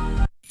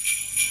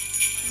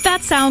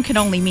 That sound can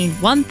only mean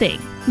one thing.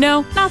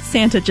 No, not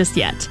Santa just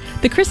yet.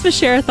 The Christmas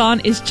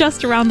Share-a-thon is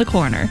just around the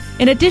corner.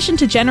 In addition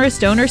to generous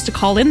donors to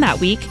call in that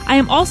week, I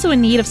am also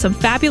in need of some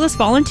fabulous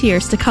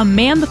volunteers to come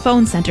man the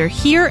phone center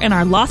here in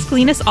our Las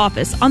Colinas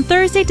office on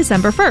Thursday,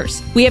 December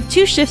 1st. We have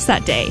 2 shifts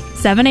that day,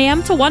 7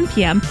 a.m. to 1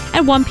 p.m.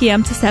 and 1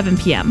 p.m. to 7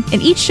 p.m.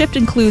 And each shift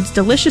includes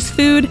delicious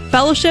food,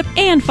 fellowship,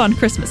 and fun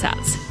Christmas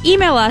hats.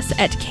 Email us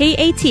at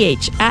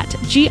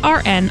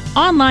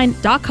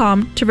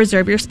kath@grnonline.com to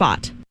reserve your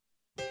spot.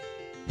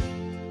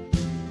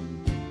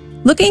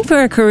 Looking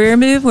for a career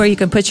move where you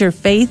can put your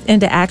faith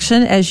into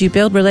action as you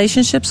build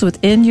relationships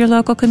within your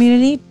local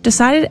community?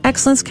 Decided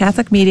Excellence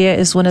Catholic Media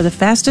is one of the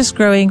fastest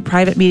growing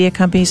private media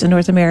companies in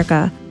North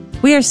America.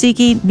 We are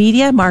seeking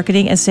media,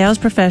 marketing, and sales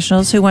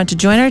professionals who want to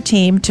join our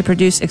team to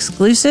produce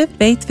exclusive,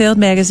 faith-filled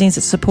magazines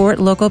that support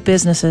local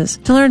businesses.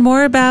 To learn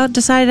more about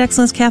Decided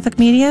Excellence Catholic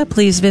Media,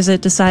 please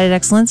visit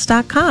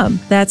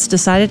decidedexcellence.com. That's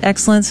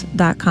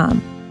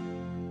decidedexcellence.com.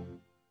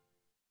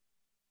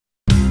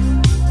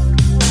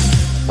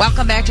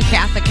 Welcome back to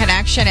Catholic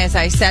Connection. As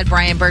I said,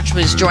 Brian Birch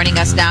was joining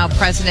us now,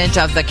 president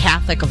of the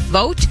Catholic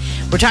Vote.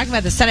 We're talking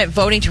about the Senate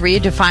voting to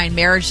redefine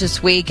marriage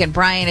this week. And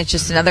Brian, it's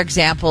just another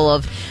example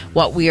of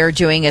what we are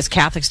doing as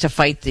Catholics to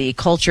fight the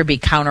culture, be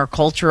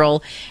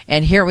countercultural.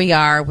 And here we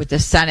are with the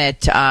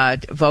Senate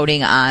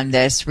voting on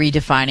this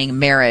redefining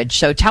marriage.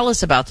 So tell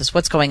us about this.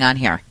 What's going on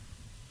here?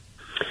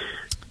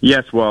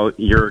 Yes, well,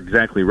 you're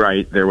exactly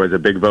right. There was a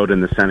big vote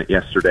in the Senate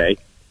yesterday,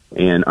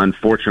 and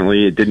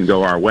unfortunately it didn't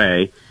go our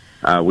way.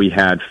 We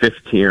had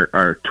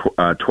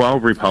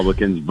 12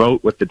 Republicans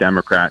vote with the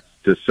Democrats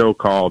to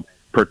so-called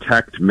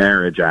Protect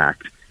Marriage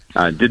Act.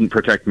 Didn't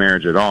protect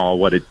marriage at all.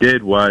 What it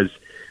did was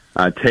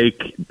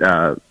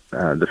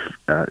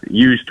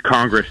used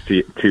Congress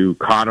to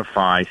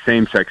codify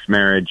same-sex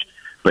marriage,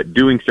 but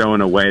doing so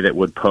in a way that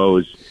would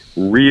pose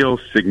real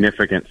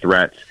significant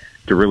threats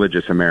to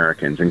religious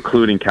Americans,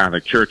 including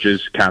Catholic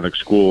churches, Catholic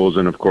schools,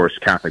 and, of course,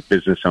 Catholic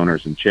business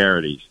owners and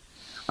charities.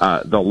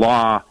 The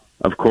law,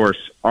 of course,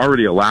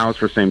 already allows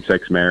for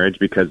same-sex marriage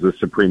because the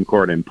Supreme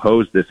Court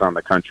imposed this on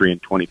the country in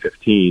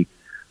 2015.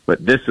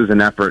 But this is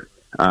an effort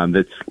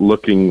that's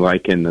looking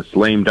like in this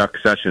lame duck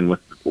session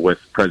with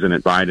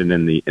President Biden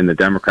and the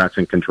Democrats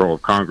in control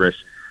of Congress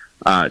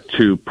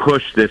to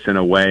push this in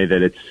a way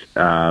that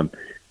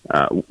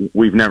it's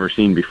we've never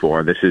seen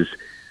before. This is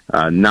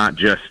not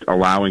just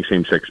allowing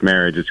same-sex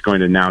marriage. It's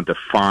going to now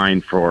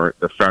define for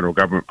the federal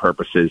government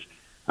purposes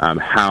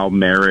how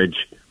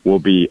marriage will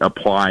be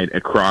applied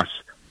across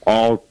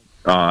all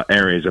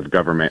areas of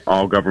government,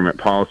 all government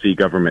policy,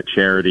 government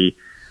charity,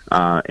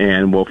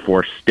 and will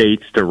force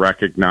states to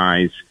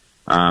recognize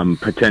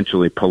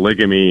potentially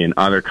polygamy and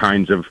other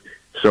kinds of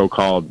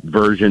so-called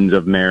versions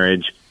of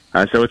marriage.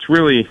 So it's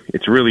really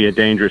a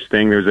dangerous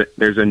thing.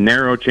 There's a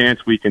narrow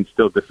chance we can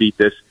still defeat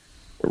this.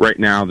 Right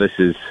now, this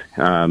is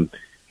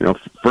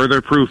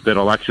further proof that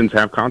elections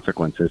have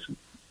consequences.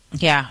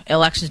 Yeah,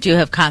 elections do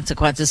have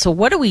consequences. So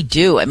what do we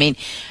do? I mean,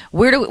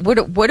 what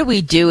do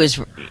we do as,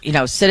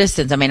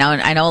 citizens? I mean,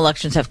 I know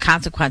elections have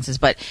consequences,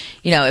 but,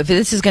 if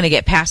this is going to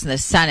get passed in the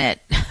Senate,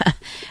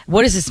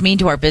 what does this mean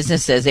to our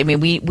businesses? I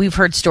mean, we've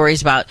heard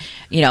stories about,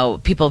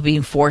 people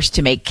being forced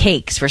to make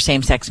cakes for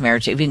same-sex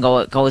marriage, even though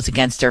it goes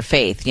against their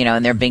faith,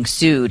 and they're being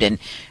sued. And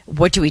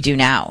what do we do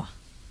now?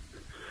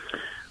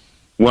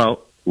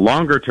 Well,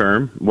 longer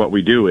term, what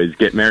we do is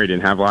get married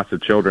and have lots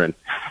of children.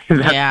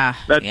 That's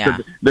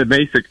the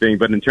basic thing.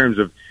 But in terms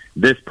of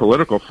this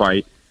political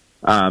fight,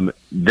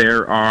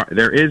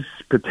 there is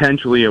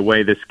potentially a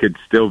way this could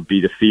still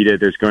be defeated.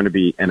 There's going to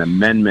be an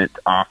amendment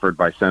offered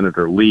by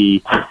Senator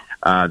Lee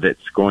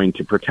that's going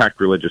to protect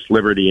religious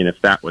liberty, and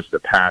if that was to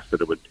pass,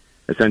 that it would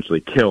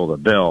essentially kill the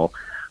bill.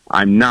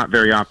 I'm not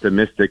very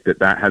optimistic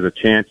that has a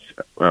chance.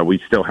 We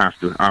still have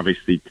to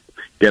obviously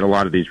get a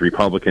lot of these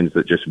Republicans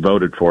that just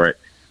voted for it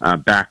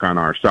back on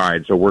our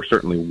side, so we're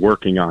certainly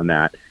working on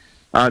that.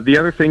 The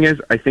other thing is,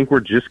 I think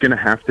we're just going to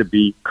have to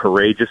be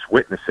courageous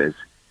witnesses.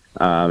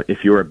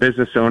 If you're a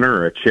business owner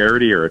or a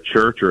charity or a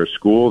church or a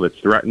school that's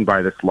threatened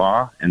by this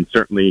law, and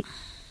certainly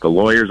the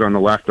lawyers on the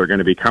left are going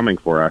to be coming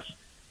for us,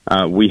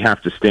 we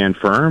have to stand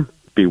firm,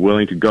 be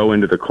willing to go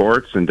into the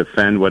courts and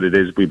defend what it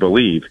is we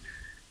believe.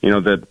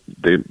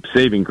 The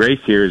saving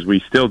grace here is we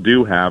still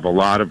do have a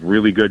lot of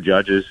really good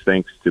judges,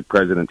 thanks to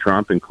President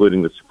Trump,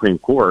 including the Supreme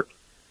Court.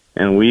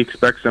 And we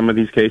expect some of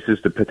these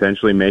cases to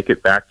potentially make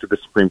it back to the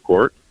Supreme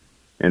Court,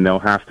 and they'll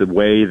have to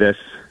weigh this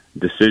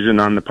decision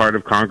on the part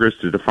of Congress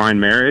to define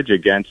marriage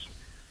against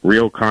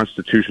real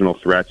constitutional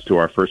threats to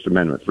our First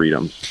Amendment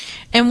freedoms.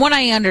 And what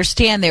I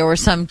understand, there were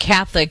some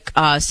Catholic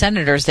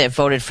senators that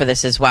voted for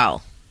this as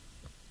well.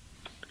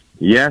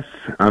 Yes,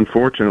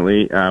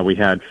 unfortunately, we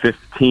had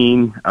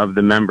 15 of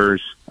the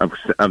members of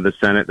the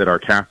Senate that are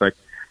Catholic.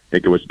 I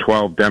think it was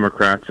 12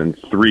 Democrats and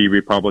 3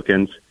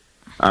 Republicans.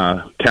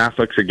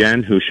 Catholics,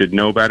 again, who should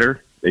know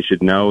better. They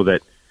should know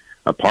that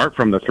apart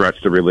from the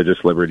threats to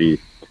religious liberty,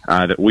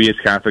 that we as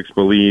Catholics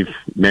believe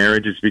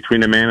marriage is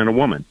between a man and a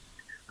woman.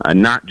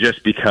 Not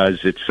just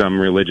because it's some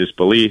religious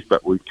belief,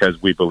 but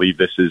because we believe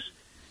this is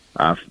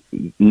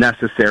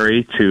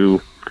necessary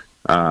to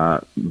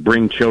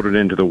bring children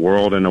into the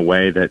world in a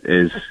way that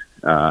is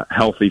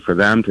healthy for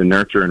them, to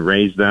nurture and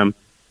raise them.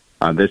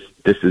 This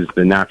is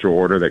the natural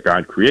order that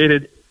God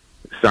created.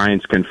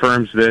 Science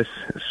confirms this.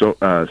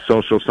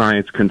 Social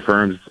science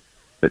confirms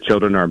that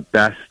children are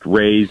best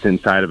raised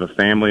inside of a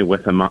family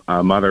with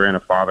a mother and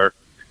a father.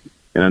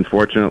 And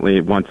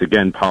unfortunately, once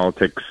again,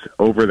 politics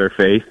over their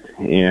faith,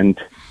 and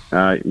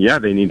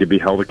they need to be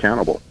held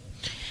accountable.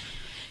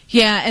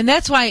 Yeah, and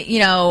that's why,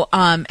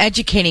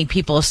 educating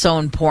people is so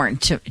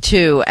important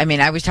too. I mean,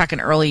 I was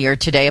talking earlier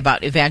today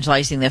about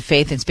evangelizing the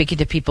faith and speaking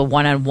to people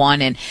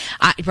one-on-one. And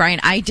Brian,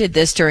 I did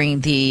this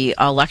during the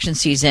election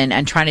season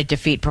and trying to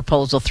defeat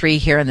Proposal 3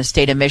 here in the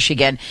state of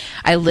Michigan.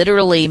 I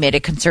literally made a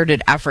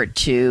concerted effort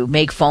to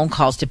make phone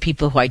calls to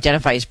people who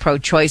identify as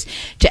pro-choice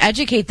to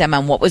educate them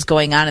on what was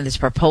going on in this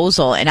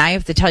proposal. And I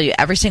have to tell you,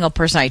 every single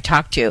person I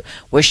talked to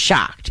was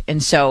shocked.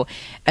 And so,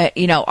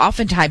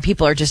 oftentimes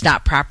people are just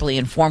not properly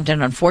informed,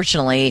 and unfortunately,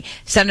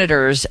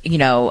 senators,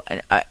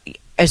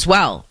 as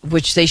well,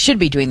 which they should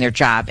be doing their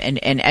job and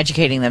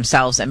educating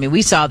themselves. I mean,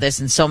 we saw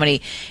this in so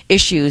many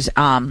issues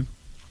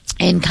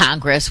in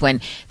Congress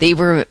when they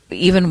were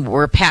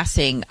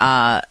passing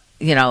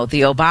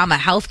the Obama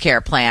health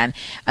care plan.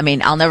 I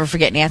mean, I'll never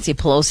forget Nancy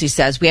Pelosi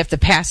says, we have to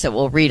pass it,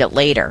 we'll read it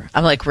later.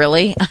 I'm like,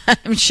 really?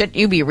 Shouldn't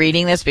you be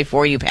reading this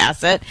before you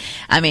pass it?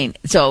 I mean,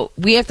 so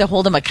we have to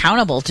hold them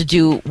accountable to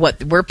do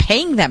what we're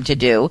paying them to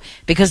do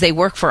because they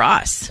work for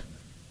us.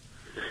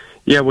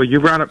 Yeah, well, you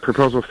brought up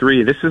Proposal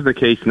 3. This is the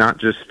case not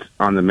just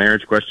on the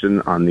marriage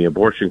question, on the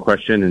abortion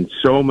question, and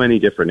so many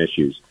different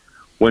issues.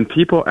 When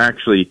people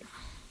actually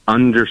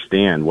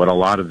understand what a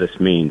lot of this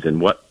means and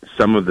what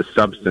some of the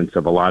substance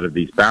of a lot of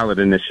these ballot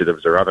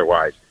initiatives or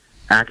otherwise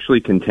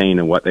actually contain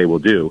and what they will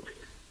do,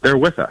 they're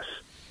with us.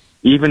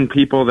 Even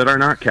people that are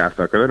not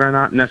Catholic or that are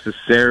not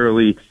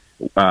necessarily,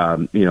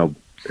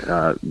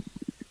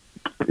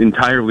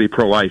 entirely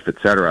pro-life,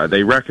 etc.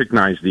 They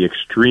recognize the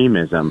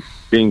extremism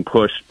being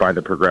pushed by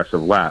the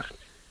progressive left.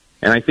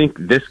 And I think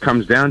this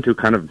comes down to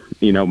kind of,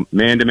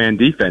 man-to-man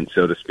defense,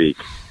 so to speak,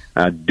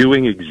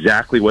 doing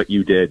exactly what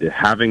you did,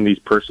 having these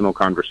personal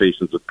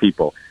conversations with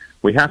people.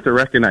 We have to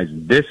recognize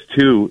this,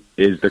 too,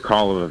 is the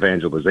call of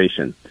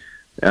evangelization.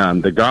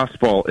 The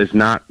gospel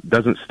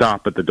doesn't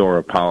stop at the door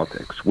of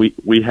politics.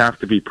 We have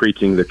to be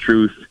preaching the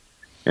truth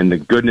and the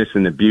goodness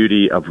and the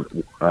beauty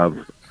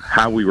of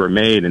how we were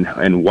made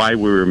and why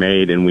we were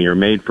made, and we are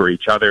made for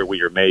each other.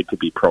 We are made to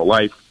be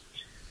pro-life,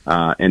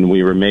 and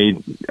we were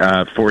made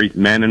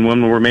men and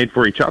women were made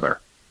for each other.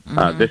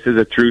 This is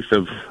a truth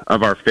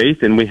of our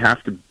faith, and we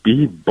have to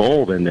be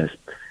bold in this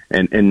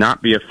and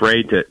not be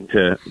afraid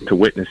to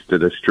witness to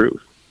this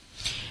truth.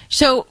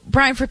 So,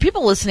 Brian, for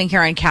people listening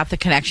here on Catholic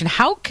Connection,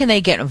 how can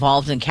they get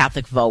involved in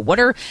Catholic Vote? What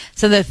are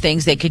some of the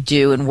things they could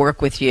do and work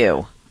with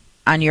you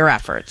on your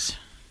efforts?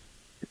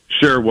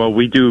 Sure. Well,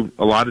 we do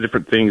a lot of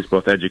different things,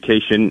 both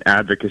education,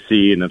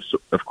 advocacy, and,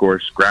 of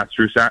course,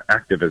 grassroots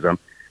activism.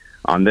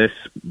 On this,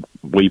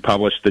 we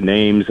publish the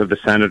names of the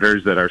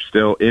senators that are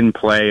still in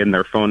play and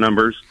their phone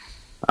numbers.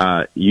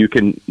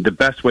 The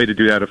best way to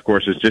do that, of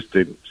course, is just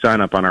to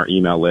sign up on our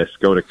email list.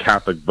 Go to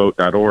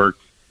CatholicVote.org,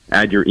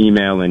 add your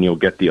email, and you'll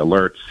get the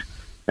alerts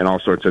and all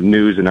sorts of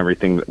news and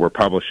everything that we're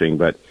publishing.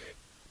 But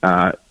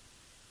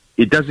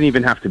it doesn't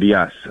even have to be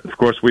us. Of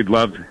course, we'd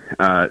love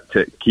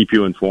to keep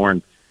you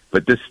informed,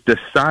 but just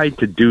decide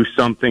to do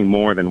something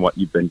more than what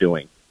you've been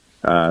doing.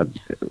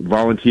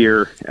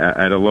 Volunteer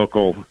at a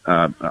local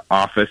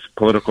office,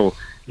 political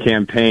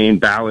campaign,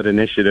 ballot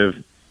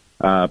initiative,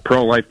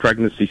 pro-life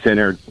pregnancy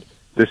center.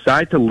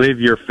 Decide to live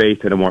your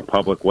faith in a more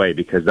public way,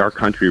 because our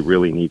country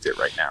really needs it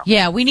right now.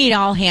 Yeah, we need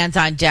all hands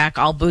on deck,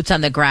 all boots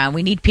on the ground.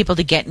 We need people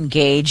to get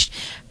engaged.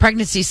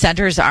 Pregnancy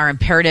centers are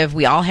imperative.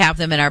 We all have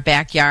them in our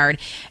backyard.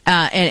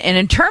 And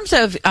in terms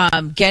of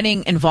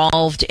getting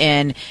involved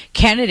in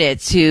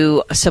candidates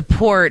who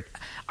support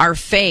our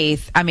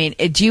faith, I mean,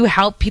 do you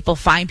help people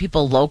find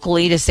people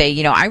locally to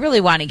say, I really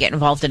want to get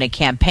involved in a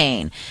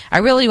campaign?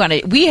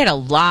 We had a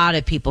lot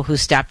of people who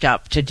stepped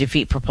up to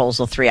defeat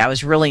Proposal 3. I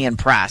was really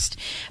impressed.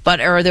 But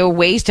are there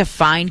ways to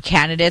find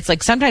candidates?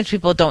 Like, sometimes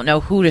people don't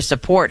know who to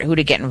support, who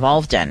to get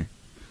involved in.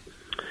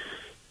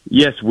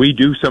 Yes, we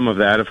do some of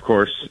that. Of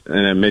course,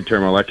 in a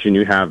midterm election,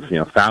 you have,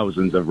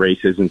 thousands of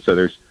races, and so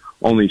there's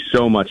only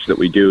so much that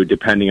we do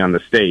depending on the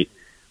state.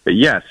 But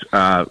yes,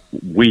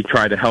 we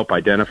try to help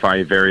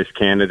identify various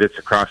candidates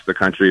across the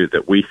country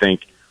that we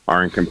think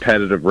are in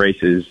competitive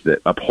races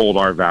that uphold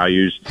our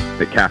values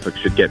that Catholics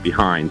should get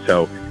behind.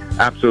 So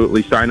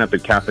absolutely sign up at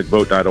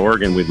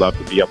CatholicVote.org, and we'd love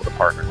to be able to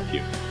partner with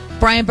you.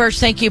 Brian Birch,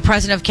 thank you,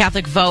 President of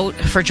Catholic Vote,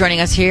 for joining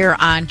us here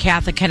on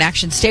Catholic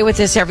Connection. Stay with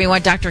us,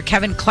 everyone. Dr.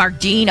 Kevin Clark,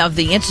 Dean of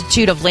the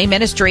Institute of Lay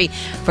Ministry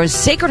from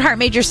Sacred Heart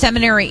Major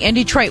Seminary in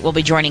Detroit, will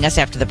be joining us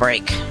after the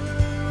break.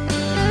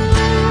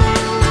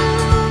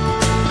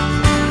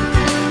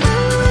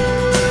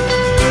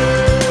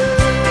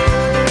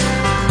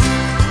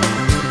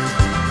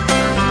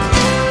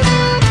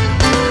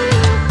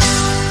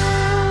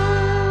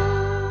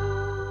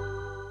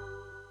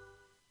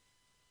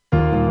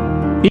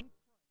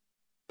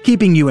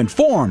 Keeping you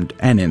informed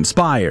and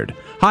inspired.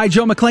 Hi,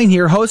 Joe McLean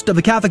here, host of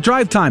the Catholic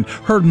Drive Time,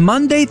 heard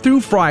Monday through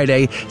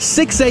Friday,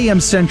 6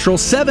 a.m. Central,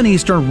 7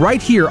 Eastern,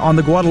 right here on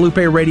the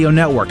Guadalupe Radio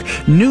Network.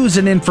 News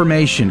and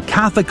information,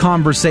 Catholic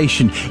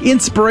conversation,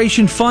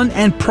 inspiration, fun,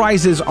 and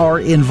prizes are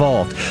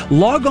involved.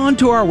 Log on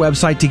to our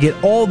website to get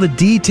all the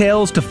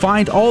details, to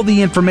find all the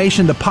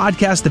information, the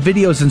podcast, the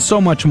videos, and so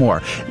much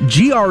more.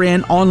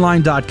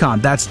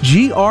 grnonline.com. That's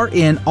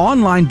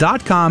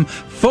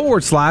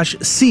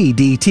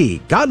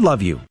grnonline.com/CDT. God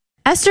love you.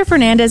 Esther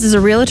Fernandez is a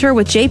realtor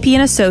with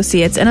JP &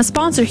 Associates and a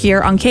sponsor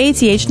here on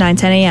KATH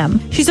 910 AM.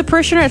 She's a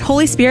parishioner at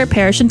Holy Spirit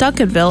Parish in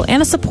Duncanville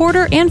and a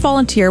supporter and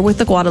volunteer with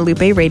the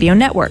Guadalupe Radio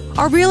Network.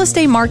 Our real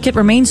estate market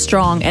remains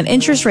strong and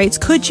interest rates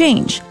could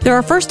change. There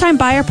are first-time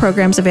buyer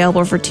programs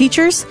available for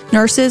teachers,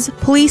 nurses,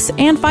 police,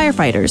 and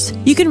firefighters.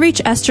 You can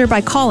reach Esther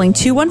by calling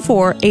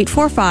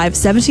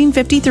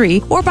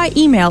 214-845-1753 or by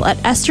email at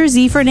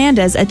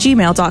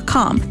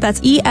EstherZFernandez@gmail.com.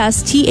 That's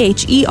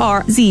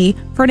ESTHERZ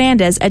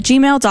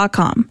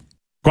Fernandez@gmail.com.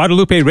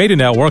 Guadalupe Radio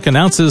Network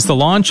announces the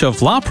launch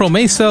of La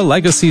Promesa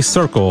Legacy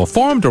Circle,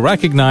 formed to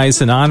recognize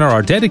and honor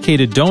our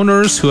dedicated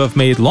donors who have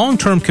made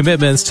long-term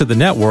commitments to the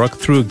network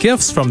through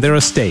gifts from their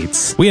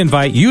estates. We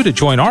invite you to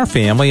join our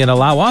family and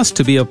allow us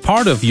to be a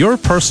part of your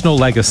personal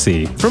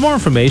legacy. For more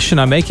information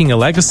on making a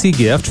legacy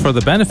gift for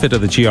the benefit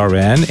of the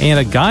GRN and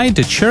a guide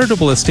to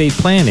charitable estate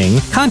planning,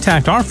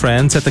 contact our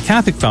friends at the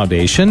Catholic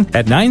Foundation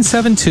at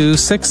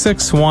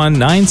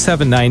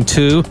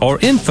 972-661-9792 or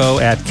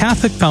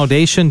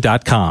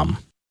info@catholicfoundation.com.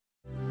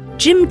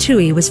 Jim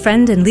Toohey was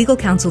friend and legal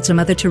counsel to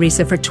Mother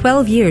Teresa for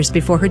 12 years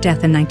before her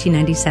death in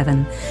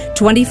 1997.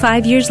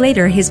 25 years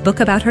later, his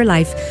book about her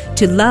life,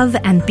 To Love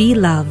and Be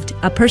Loved,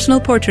 a personal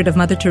portrait of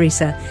Mother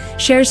Teresa,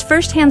 shares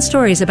first-hand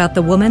stories about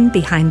the woman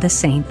behind the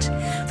saint.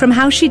 From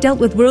how she dealt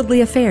with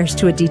worldly affairs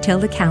to a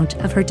detailed account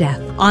of her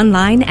death.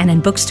 Online and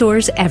in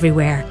bookstores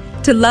everywhere.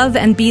 To Love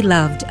and Be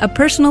Loved, a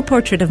personal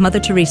portrait of Mother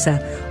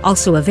Teresa,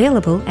 also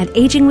available at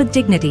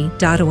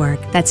agingwithdignity.org.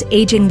 That's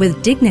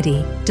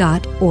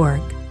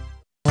agingwithdignity.org.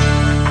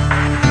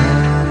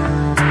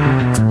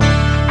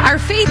 Our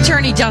faith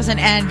journey doesn't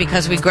end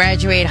because we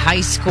graduate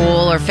high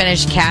school or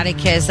finish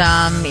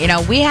catechism. You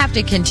know, we have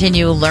to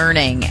continue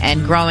learning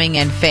and growing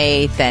in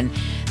faith, and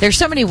there's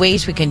so many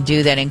ways we can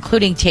do that,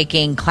 including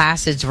taking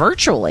classes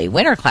virtually,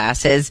 winter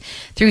classes,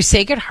 through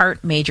Sacred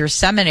Heart Major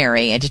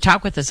Seminary. And to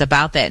talk with us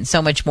about that and so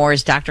much more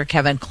is Dr.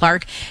 Kevin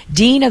Clark,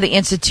 Dean of the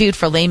Institute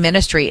for Lay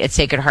Ministry at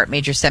Sacred Heart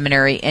Major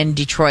Seminary in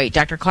Detroit.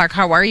 Dr. Clark,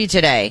 how are you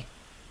today?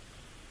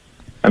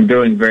 I'm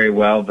doing very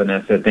well,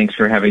 Vanessa. Thanks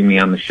for having me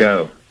on the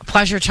show.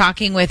 Pleasure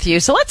talking with you.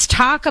 So let's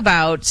talk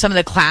about some of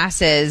the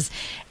classes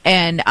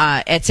and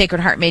at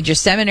Sacred Heart Major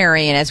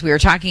Seminary. And as we were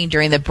talking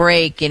during the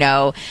break, you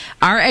know,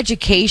 our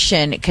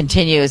education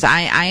continues.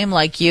 I am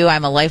like you.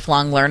 I'm a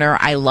lifelong learner.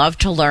 I love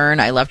to learn.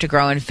 I love to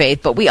grow in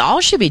faith. But we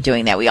all should be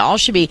doing that. We all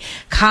should be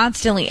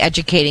constantly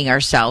educating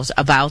ourselves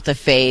about the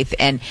faith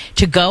and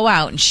to go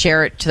out and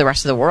share it to the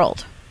rest of the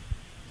world.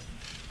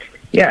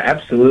 Yeah,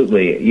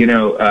 absolutely. You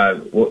know,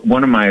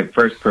 one of my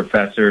first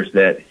professors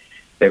that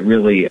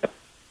really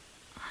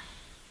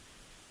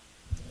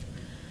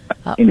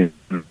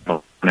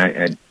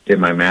I did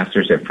my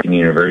master's at Princeton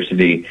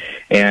University,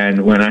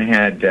 and when I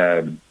had,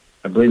 I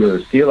believe it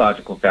was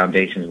theological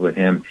foundations with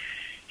him,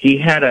 he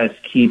had us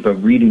keep a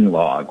reading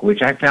log,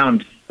 which I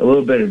found a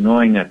little bit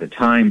annoying at the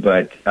time,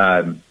 but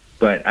I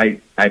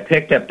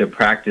picked up the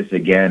practice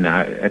again,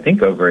 I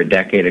think over a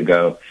decade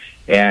ago,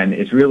 and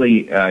it's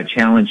really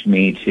challenged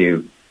me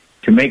to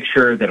make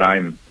sure that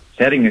I'm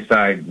setting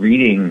aside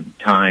reading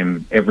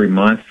time every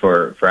month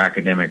for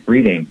academic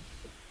reading.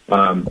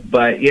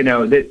 But, you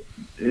know, that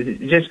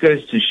it just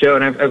goes to show,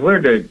 and I've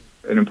learned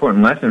an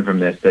important lesson from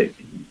this, that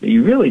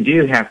you really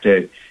do have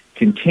to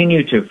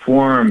continue to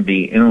form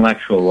the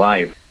intellectual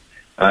life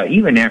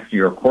even after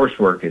your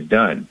coursework is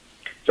done.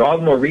 So all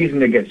the more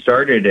reason to get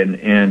started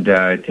and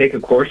take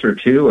a course or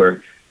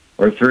two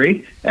or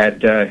three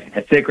at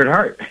Sacred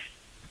Heart.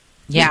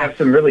 Yeah. We have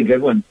some really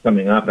good ones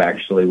coming up,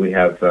 actually. We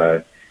have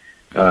Dr.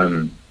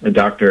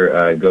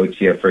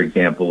 Gotia, for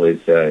example, is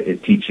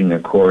teaching a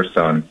course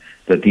on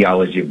the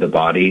theology of the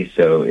body.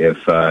 So if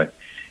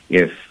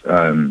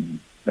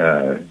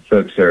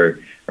folks are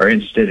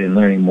interested in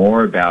learning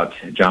more about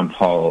John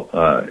Paul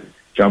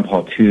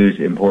II's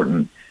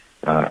important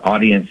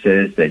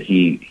audiences that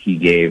he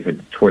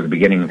gave toward the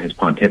beginning of his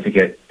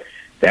pontificate,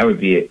 that would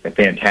be a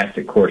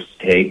fantastic course to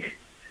take.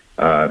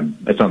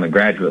 That's on the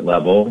graduate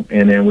level,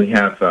 and then we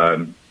have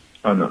on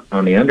the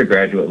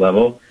undergraduate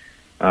level.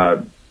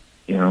 You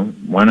know,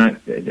 why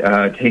not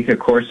take a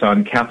course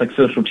on Catholic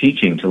social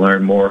teaching to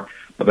learn more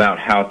about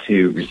how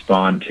to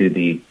respond to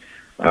the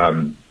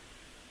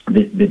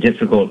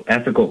difficult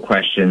ethical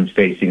questions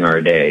facing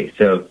our day.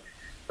 So,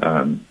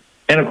 and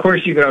of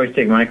course, you could always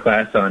take my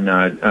class on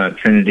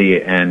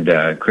Trinity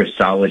and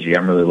Christology.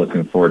 I'm really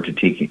looking forward to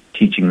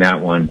teaching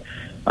that one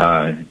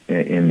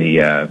in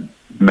the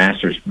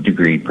master's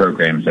degree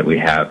programs that we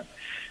have.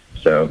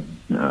 So,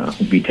 we'll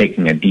be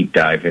taking a deep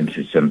dive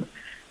into some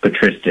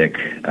patristic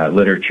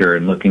literature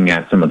and looking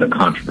at some of the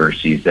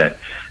controversies that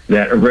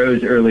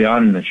arose early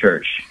on in the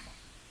church.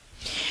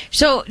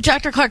 So,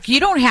 Dr. Clark,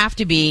 you don't have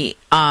to be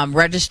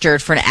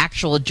registered for an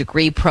actual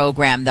degree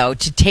program, though,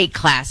 to take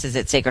classes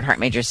at Sacred Heart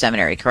Major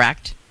Seminary,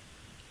 correct?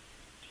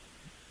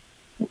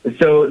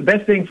 So the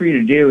best thing for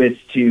you to do is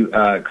to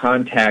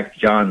contact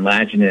John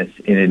Laginus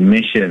in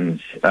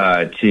admissions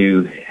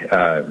to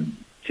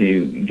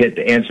get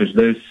the answers to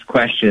those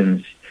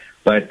questions.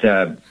 But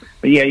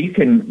yeah, you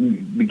can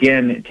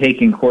begin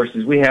taking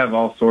courses. We have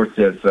all sorts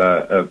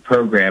of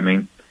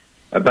programming.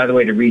 By the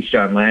way, to reach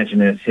John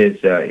Laginus,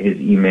 his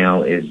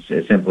email is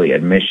simply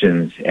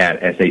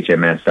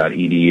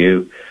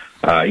admissions@shms.edu.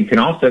 You can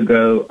also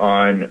go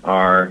on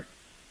our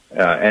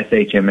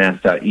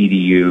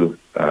shms.edu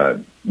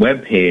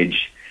webpage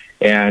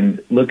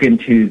and look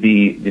into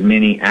the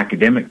many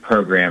academic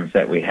programs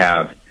that we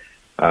have.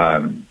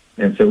 And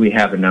so we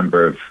have a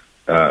number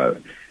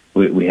of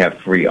we have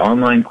free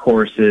online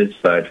courses,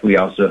 but we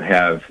also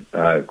have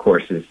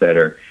courses that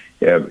are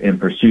in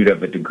pursuit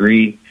of a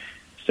degree.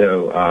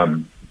 So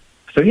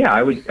yeah,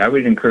 I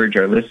would encourage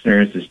our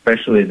listeners,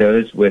 especially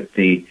those with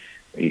who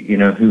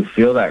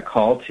feel that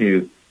call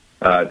to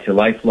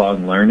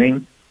lifelong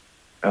learning,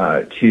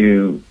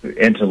 to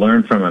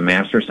learn from a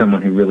master,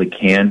 someone who really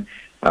can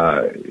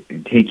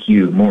take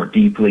you more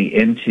deeply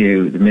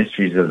into the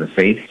mysteries of the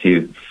faith,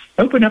 to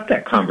open up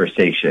that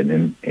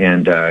conversation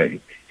and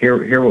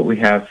hear what we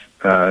have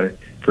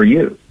for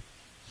you.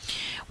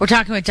 We're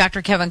talking with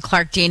Dr. Kevin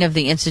Clark, Dean of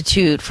the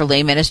Institute for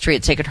Lay Ministry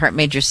at Sacred Heart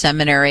Major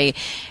Seminary.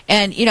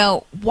 And,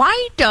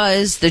 why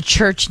does the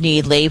church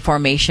need lay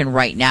formation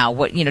right now?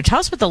 Tell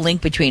us about the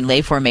link between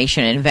lay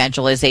formation and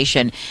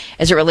evangelization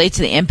as it relates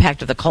to the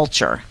impact of the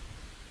culture.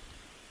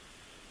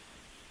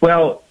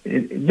 Well,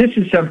 this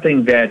is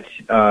something that's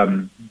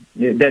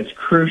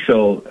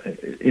crucial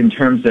in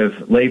terms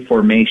of lay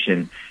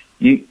formation.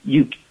 You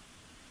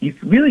you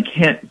really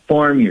can't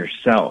form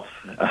yourself.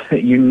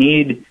 You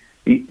need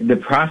the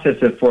process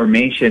of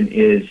formation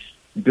is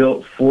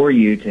built for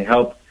you to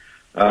help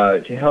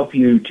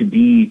you to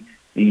be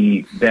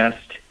the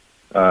best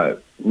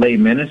lay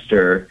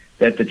minister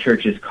that the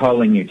church is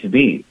calling you to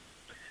be.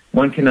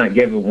 One cannot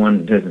give what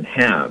one doesn't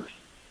have.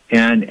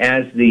 And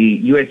as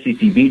the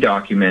USCCB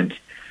document,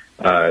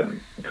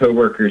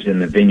 Co-workers in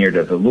the Vineyard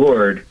of the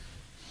Lord,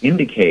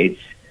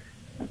 indicates,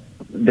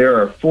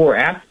 there are 4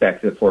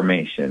 aspects of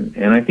formation.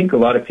 And I think a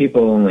lot of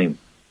people only,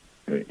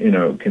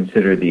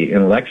 consider the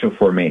intellectual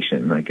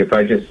formation. Like if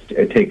I just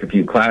take a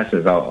few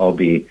classes, I'll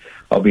be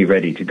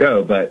ready to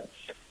go. But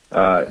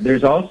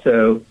there's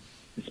also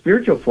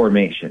spiritual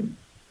formation,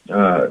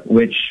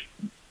 which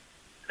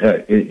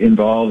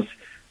involves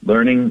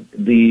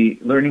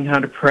learning how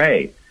to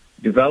pray,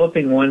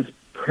 developing one's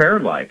prayer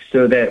life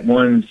so that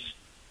one's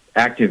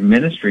active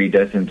ministry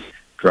doesn't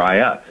dry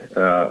up.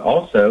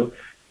 Also,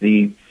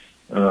 the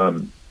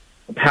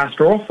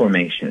pastoral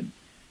formation.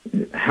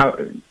 How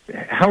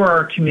are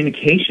our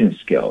communication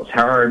skills?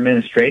 How are our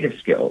administrative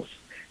skills?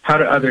 How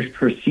do others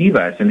perceive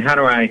us? And how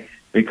do I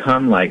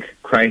become like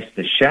Christ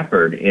the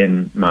shepherd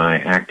in my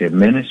active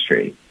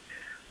ministry?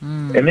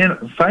 And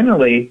then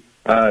finally,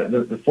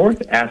 the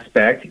 4th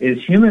aspect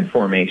is human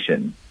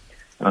formation.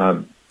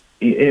 Am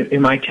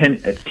I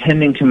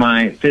tending to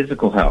my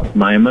physical health,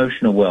 my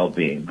emotional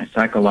well-being, my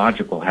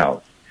psychological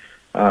health?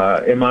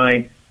 Am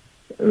I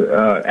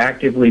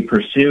actively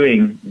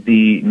pursuing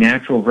the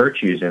natural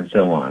virtues and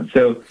so on?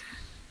 So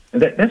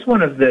that's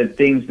one of the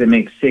things that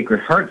makes Sacred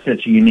Heart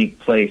such a unique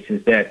place,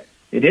 is that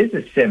it is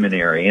a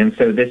seminary. And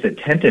so this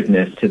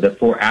attentiveness to the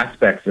 4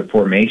 aspects of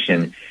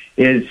formation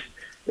is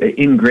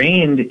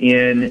ingrained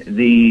in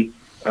the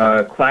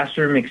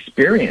classroom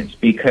experience,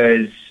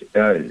 because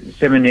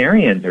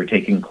seminarians are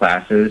taking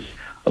classes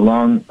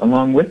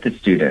along with the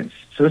students.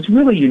 So it's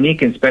really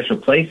unique and special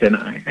place, and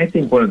I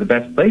think one of the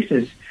best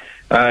places,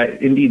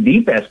 indeed the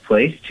best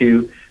place,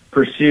 to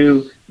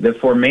pursue the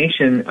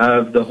formation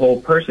of the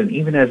whole person,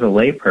 even as a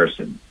lay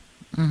person.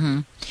 Mm-hmm.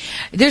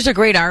 There's a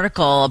great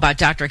article about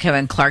Dr.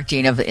 Kevin Clark,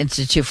 Dean of the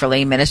Institute for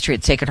Lay Ministry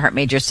at Sacred Heart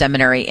Major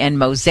Seminary in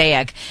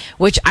Mosaic,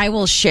 which I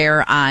will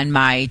share on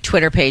my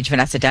Twitter page,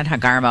 Vanessa Denha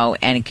Garmo,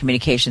 and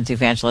Communications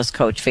Evangelist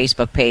Coach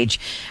Facebook page.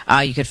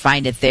 You could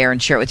find it there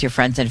and share it with your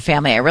friends and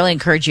family. I really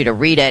encourage you to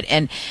read it.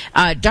 And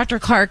Dr.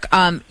 Clark,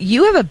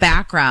 you have a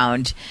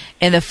background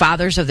in the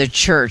fathers of the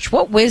church.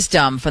 What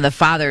wisdom from the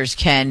fathers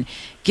can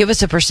give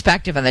us a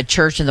perspective on the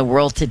church and the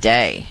world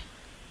today?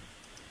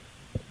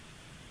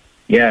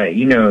 Yeah,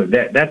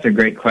 that's a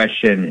great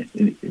question.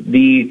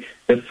 The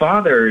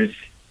fathers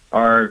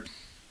are,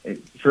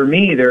 for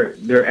me,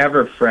 they're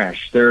ever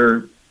fresh.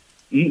 They're,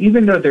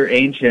 even though they're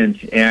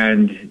ancient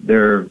and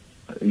they're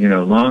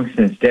long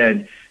since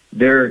dead,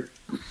 they're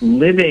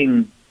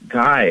living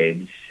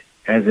guides,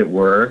 as it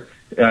were,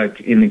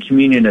 in the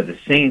communion of the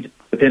saints,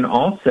 but then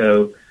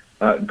also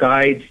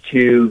guides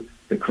to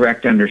the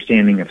correct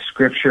understanding of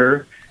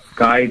Scripture,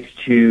 guides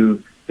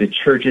to the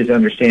church's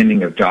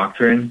understanding of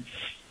doctrine.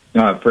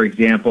 For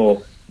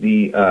example,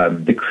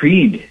 the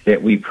creed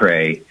that we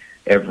pray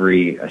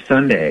every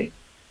Sunday,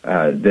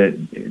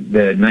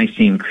 the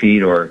Nicene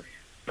Creed, or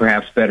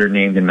perhaps better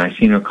named the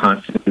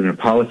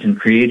Niceno-Constantinopolitan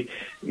Creed,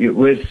 it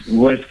was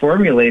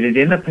formulated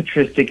in the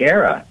patristic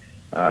era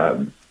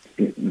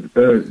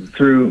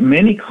through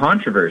many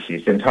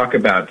controversies, and talk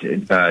about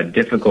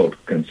difficult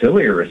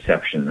conciliar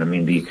reception. I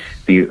mean,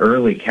 the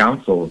early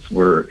councils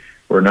were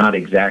not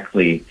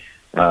exactly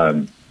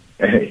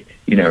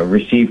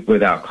received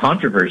without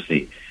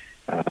controversy.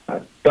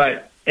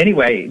 But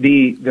anyway,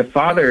 the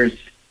fathers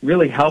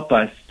really help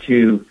us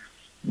to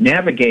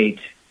navigate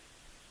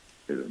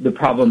the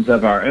problems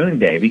of our own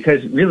day,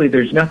 because really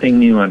there's nothing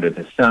new under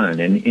the sun,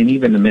 and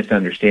even the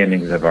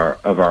misunderstandings of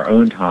our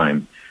own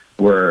time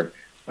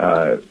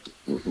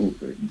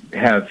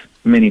have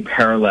many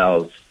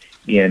parallels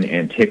in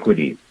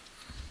antiquity.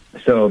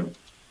 So,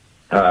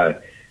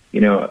 for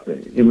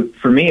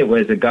me, it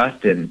was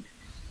Augustine.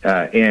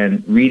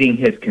 And reading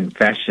his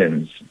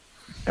Confessions,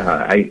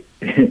 I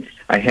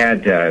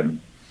had a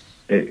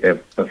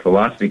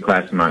philosophy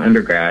class in my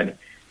undergrad,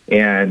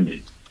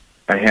 and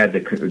I had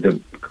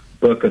the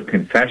book of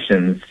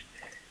Confessions,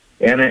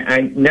 and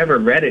I never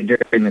read it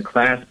during the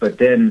class, but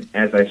then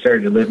as I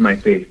started to live my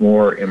faith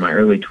more in my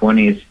early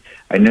 20s,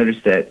 I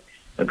noticed that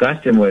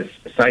Augustine was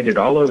cited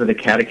all over the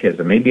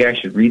catechism. Maybe I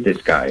should read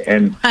this guy.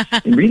 And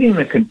in reading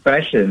the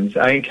Confessions,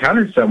 I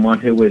encountered someone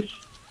whose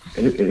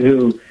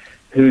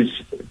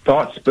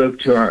thoughts spoke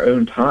to our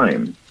own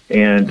time,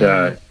 and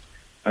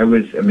I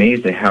was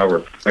amazed at how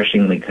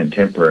refreshingly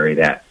contemporary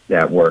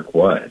that work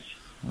was.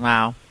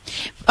 Wow.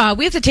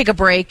 We have to take a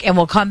break, and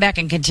we'll come back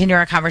and continue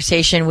our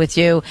conversation with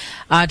you,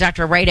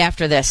 Doctor, right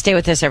after this. Stay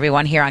with us,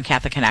 everyone, here on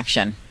Catholic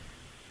Connection.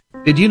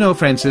 Did you know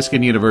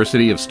Franciscan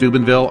University of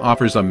Steubenville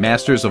offers a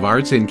Master's of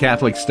Arts in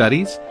Catholic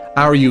Studies?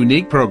 Our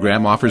unique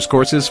program offers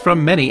courses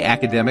from many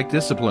academic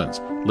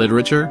disciplines: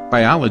 literature,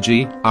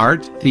 biology,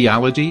 art,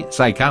 theology,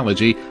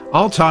 psychology,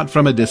 all taught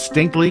from a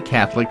distinctly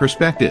Catholic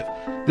perspective.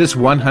 This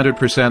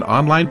 100%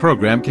 online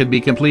program can be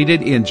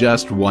completed in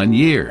just 1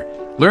 year.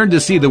 Learn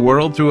to see the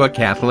world through a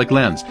Catholic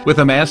lens with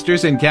a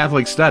Master's in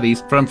Catholic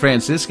Studies from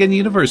Franciscan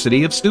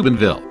University of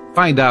Steubenville.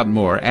 Find out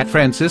more at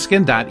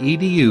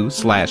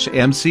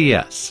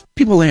franciscan.edu/MCS.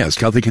 People ask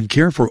how they can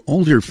care for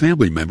older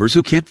family members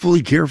who can't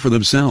fully care for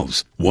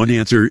themselves. One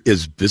answer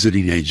is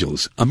Visiting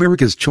Angels,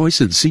 America's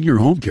choice in senior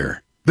home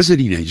care.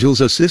 Visiting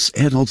Angels assists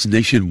adults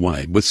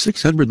nationwide with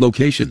 600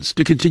 locations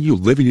to continue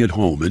living at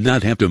home and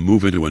not have to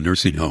move into a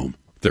nursing home.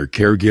 Their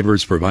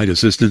caregivers provide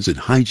assistance in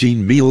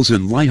hygiene, meals,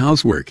 and light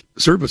housework.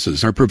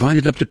 Services are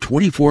provided up to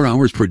 24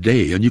 hours per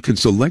day, and you can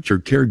select your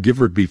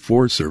caregiver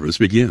before service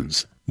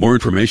begins. More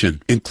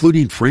information,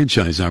 including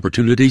franchise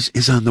opportunities,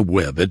 is on the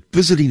web at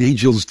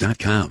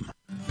visitingangels.com.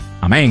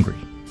 I'm angry,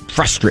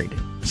 frustrated.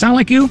 Sound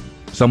like you?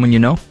 Someone you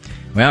know?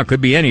 Well, it could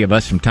be any of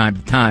us from time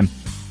to time.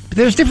 But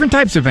there's different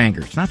types of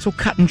anger. It's not so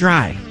cut and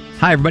dry.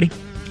 Hi, everybody.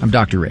 I'm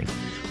Dr. Ray.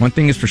 One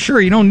thing is for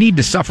sure, you don't need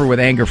to suffer with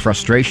anger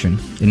frustration.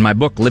 In my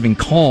book, Living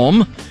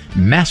Calm,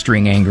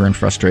 Mastering Anger and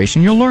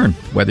Frustration, you'll learn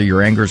whether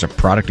your anger is a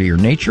product of your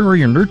nature or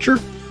your nurture,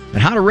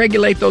 and how to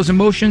regulate those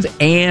emotions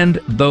and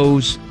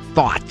those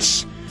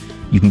thoughts.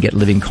 You can get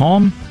Living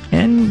Calm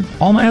and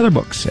all my other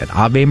books at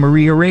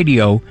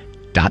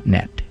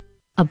AveMariaRadio.net.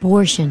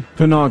 Abortion,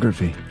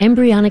 pornography,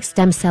 embryonic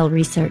stem cell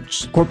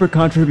research, corporate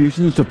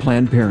contributions to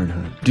Planned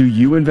Parenthood. Do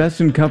you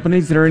invest in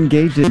companies that are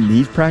engaged in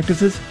these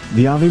practices?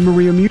 The Ave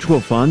Maria Mutual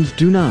Funds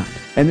do not,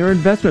 and their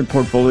investment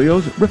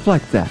portfolios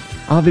reflect that.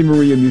 Ave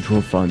Maria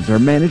Mutual Funds are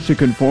managed to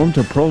conform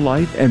to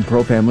pro-life and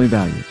pro-family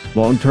values.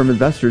 Long-term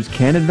investors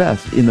can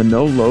invest in the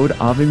no-load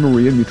Ave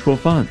Maria Mutual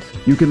Funds.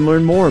 You can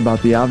learn more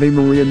about the Ave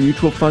Maria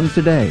Mutual Funds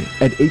today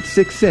at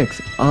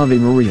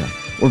 866-AVE-MARIA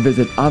or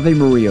visit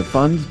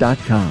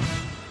AveMariaFunds.com.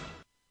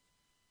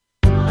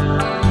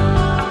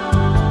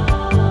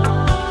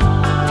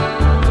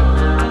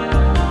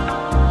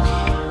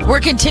 We're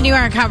continuing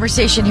our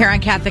conversation here on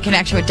Catholic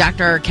Connection with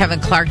Dr.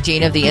 Kevin Clark,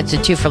 Dean of the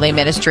Institute for Lay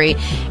Ministry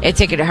at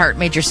Sacred Heart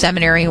Major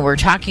Seminary. We're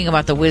talking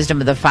about the wisdom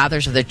of the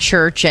fathers of the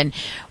church and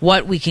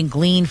what we can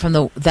glean from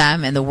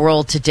them and the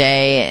world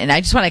today. And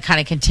I just want to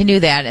kind of continue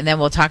that, and then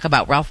we'll talk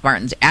about Ralph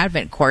Martin's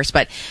Advent course.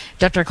 But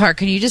Dr. Clark,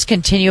 can you just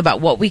continue about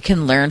what we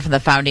can learn from the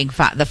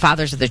the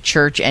fathers of the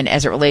church and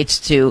as it relates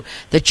to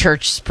the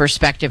church's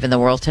perspective in the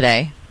world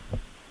today?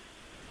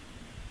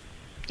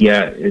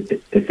 Yeah,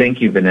 thank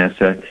you,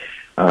 Vanessa.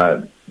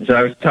 So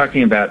I was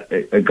talking about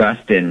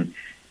Augustine,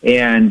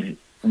 and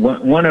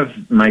one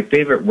of my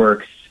favorite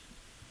works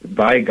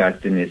by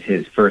Augustine is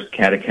his First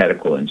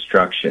Catechetical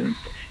Instruction.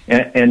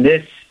 And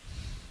this,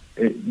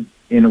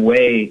 in a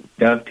way,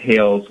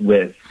 dovetails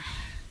with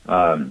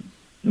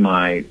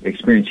my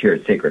experience here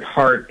at Sacred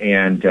Heart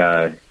and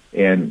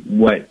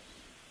what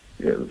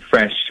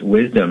fresh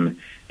wisdom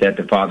that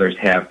the fathers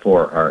have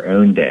for our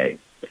own day.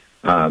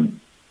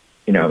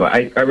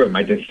 I wrote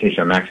my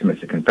dissertation on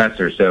Maximus the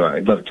Confessor, so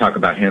I'd love to talk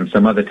about him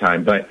some other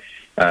time. But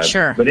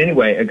sure. But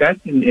anyway,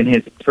 Augustine, in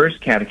his First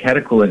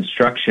Catechetical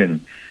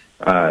Instruction,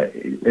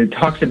 it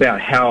talks about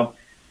how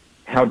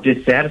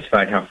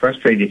dissatisfied, how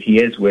frustrated he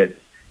is with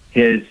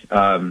his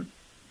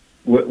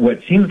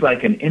what seems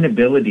like an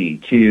inability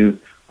to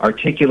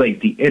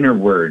articulate the inner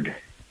word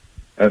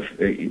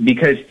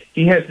because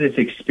he has this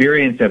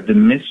experience of the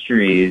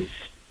mysteries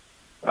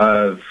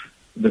of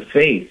the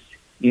faith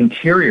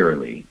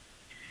interiorly.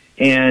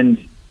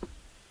 And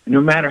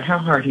no matter how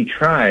hard he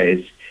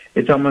tries,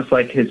 it's almost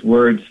like his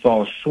words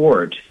fall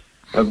short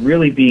of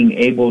really being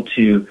able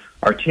to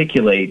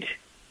articulate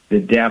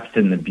the depth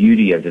and the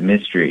beauty of the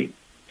mystery.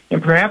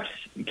 And perhaps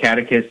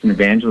catechists and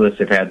evangelists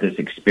have had this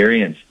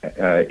experience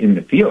in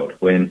the field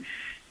when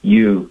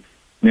you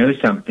know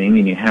something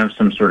and you have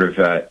some sort of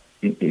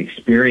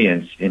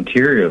experience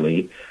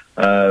interiorly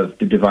of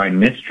the divine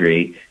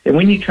mystery, and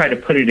when you try to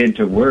put it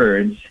into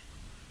words,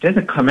 it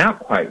doesn't come out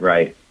quite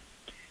right.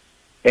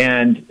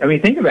 And, I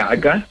mean, think about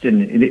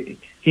Augustine.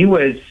 He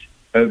was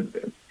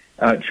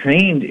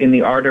trained in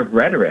the art of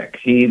rhetoric.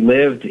 He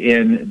lived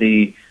in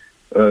the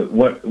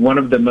one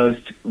of the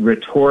most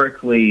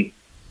rhetorically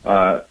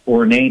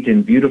ornate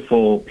and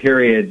beautiful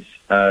periods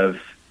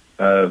of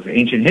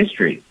ancient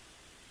history.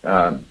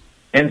 And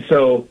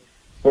so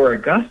for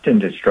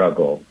Augustine to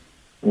struggle,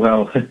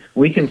 well,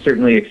 we can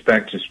certainly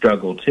expect to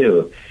struggle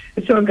too.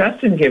 And so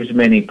Augustine gives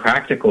many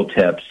practical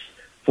tips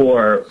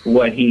for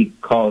what he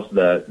calls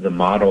the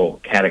model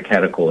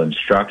catechetical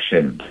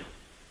instruction.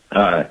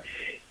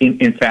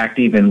 In fact,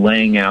 even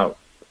laying out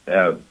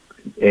an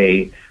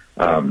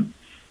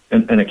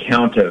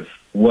account of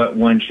what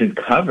one should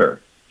cover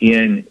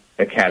in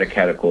a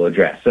catechetical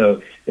address.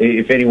 So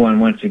if anyone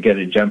wants to get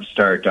a jump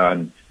start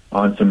on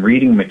some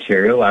reading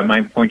material, I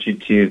might point you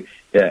to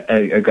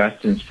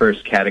Augustine's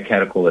First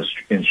Catechetical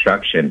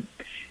Instruction.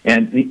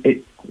 And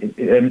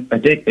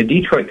a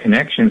Detroit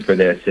connection for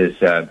this is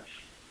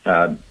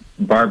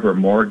Barbara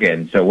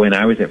Morgan. So when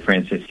I was at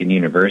Franciscan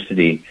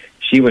University,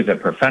 she was a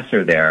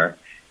professor there,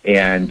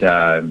 And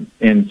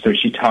so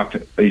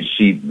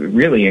she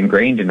really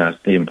ingrained in us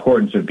the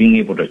importance of being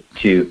able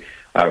to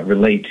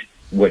relate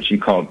what she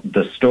called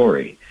the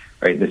story,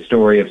 right? The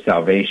story of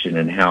salvation,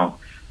 and how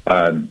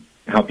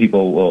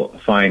people will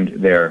find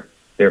their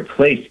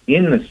place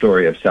in the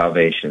story of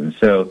salvation.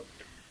 So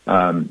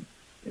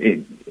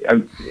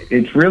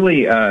it's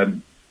really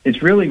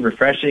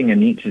refreshing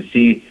and neat to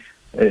see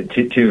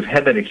to have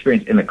had that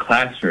experience in the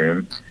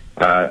classroom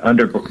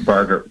under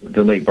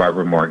the late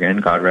Barbara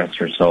Morgan, God rest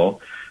her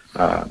soul.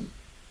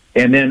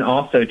 And then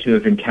also to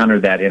have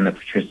encountered that in the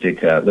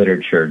patristic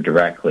literature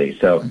directly.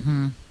 So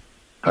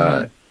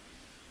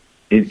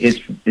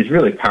it's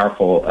really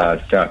powerful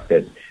stuff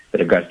that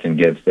Augustine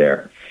gives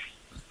there.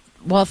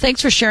 Well,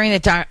 thanks for sharing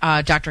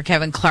that, Dr.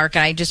 Kevin Clark.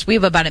 And we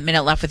have about a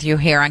minute left with you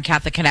here on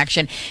Catholic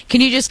Connection. Can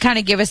you just kind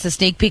of give us a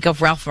sneak peek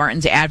of Ralph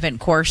Martin's Advent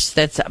course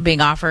that's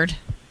being offered?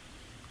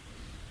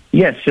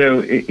 Yes.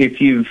 So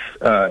if you've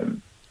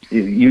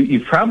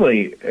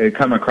probably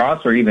come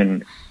across or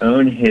even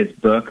own his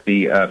book,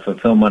 The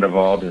Fulfillment of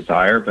All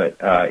Desire.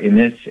 But in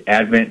this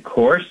Advent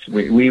course,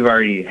 we've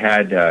already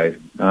had,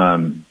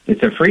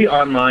 it's a free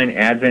online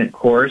Advent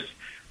course.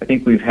 I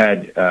think we've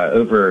had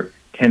over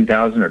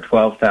 10,000 or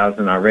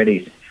 12,000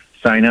 already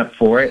sign up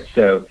for it.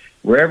 So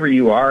wherever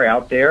you are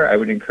out there, I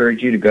would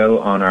encourage you to go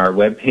on our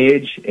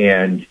webpage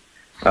and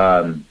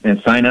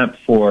sign up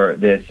for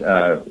this,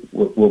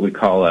 what we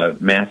call a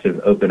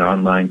massive open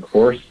online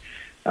course.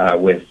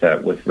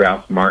 With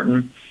Ralph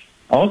Martin.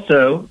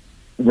 Also,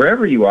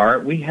 wherever you are,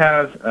 we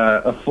have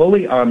a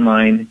fully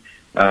online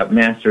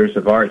Masters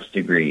of Arts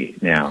degree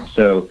now.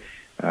 So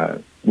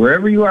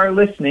wherever you are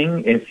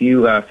listening, if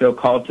you feel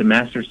called to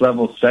master's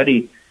level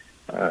study,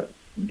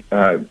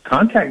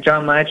 contact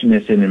John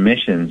Lajeunesse in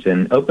admissions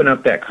and open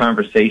up that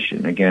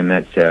conversation. Again,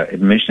 that's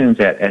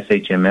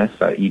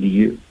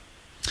admissions@shms.edu.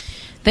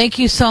 Thank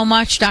you so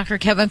much, Dr.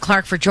 Kevin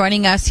Clark, for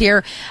joining us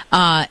here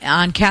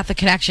on Catholic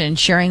Connection and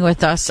sharing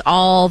with us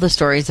all the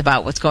stories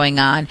about what's going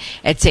on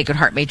at Sacred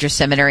Heart Major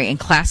Seminary and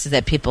classes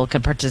that people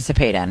can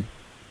participate in.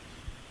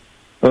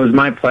 Well, it was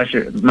my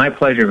pleasure,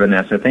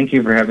 Vanessa. Thank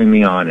you for having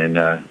me on,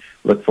 and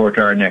look forward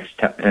to our next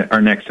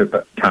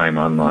time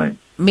online.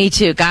 Me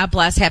too. God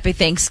bless. Happy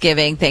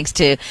Thanksgiving. Thanks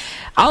to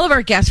all of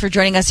our guests for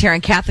joining us here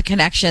on Catholic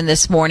Connection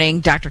this morning.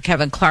 Dr.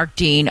 Kevin Clark,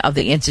 Dean of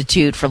the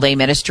Institute for Lay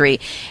Ministry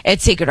at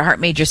Sacred Heart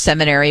Major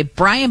Seminary.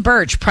 Brian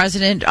Birch,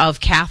 President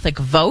of Catholic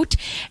Vote.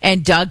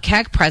 And Doug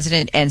Keck,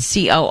 President and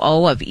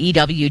COO of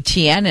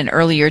EWTN. And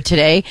earlier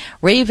today,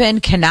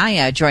 Raven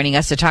Kanaya joining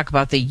us to talk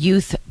about the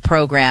youth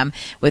program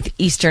with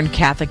Eastern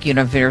Catholic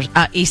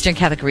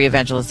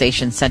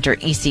Re-Evangelization Center,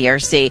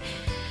 ECRC.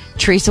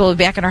 Teresa will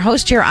be back in our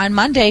host here on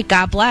Monday.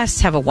 God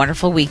bless. Have a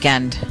wonderful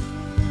weekend.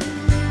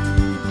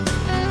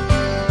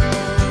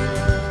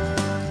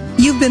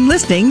 You've been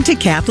listening to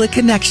Catholic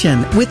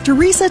Connection with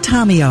Teresa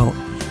Tomeo.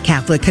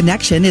 Catholic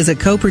Connection is a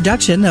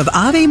co-production of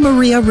Ave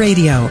Maria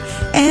Radio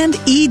and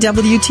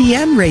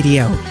EWTN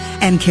Radio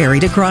and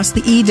carried across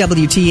the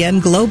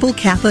EWTN Global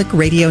Catholic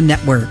Radio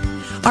Network.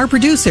 Our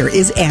producer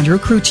is Andrew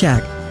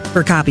Kruchek.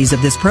 For copies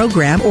of this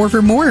program or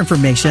for more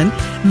information,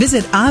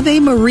 visit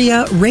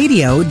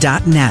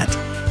AveMariaRadio.net.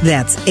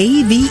 That's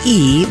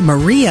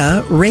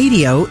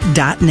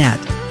AVEMariaRadio.net.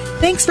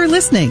 Thanks for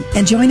listening,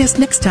 and join us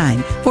next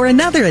time for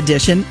another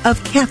edition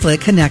of Catholic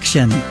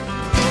Connection.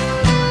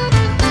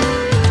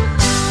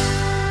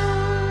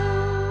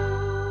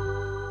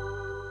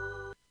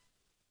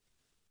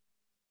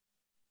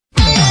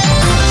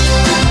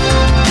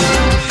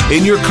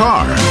 In your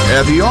car,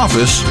 at the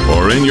office,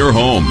 or in your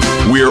home,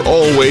 we're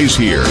always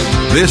here.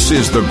 This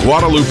is the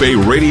Guadalupe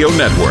Radio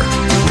Network,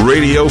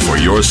 radio for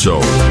your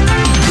soul.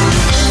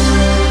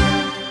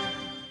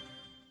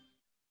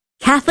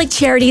 Catholic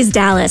Charities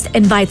Dallas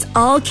invites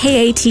all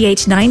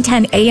KATH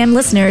 910 AM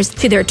listeners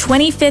to their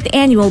 25th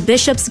annual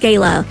Bishop's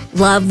Gala,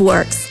 Love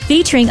Works,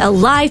 featuring a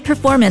live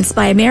performance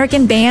by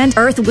American band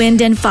Earth,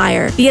 Wind, and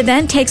Fire. The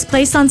event takes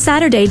place on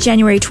Saturday,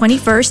 January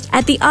 21st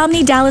at the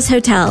Omni Dallas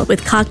Hotel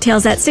with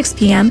cocktails at 6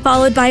 p.m.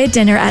 followed by a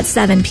dinner at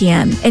 7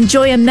 p.m.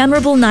 Enjoy a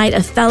memorable night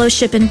of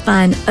fellowship and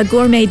fun, a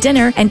gourmet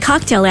dinner and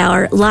cocktail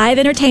hour, live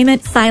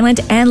entertainment, silent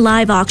and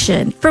live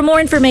auction. For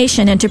more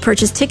information and to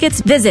purchase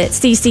tickets, visit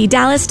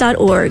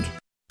ccdallas.org.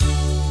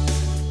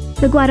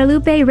 The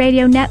Guadalupe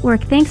Radio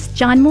Network thanks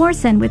John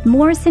Morrison with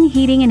Morrison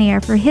Heating and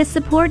Air for his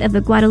support of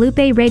the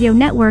Guadalupe Radio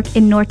Network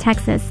in North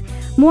Texas.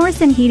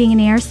 Morrison Heating and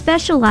Air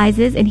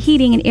specializes in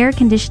heating and air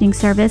conditioning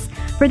service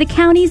for the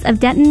counties of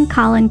Denton,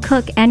 Collin,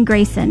 Cook, and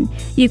Grayson.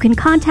 You can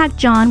contact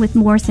John with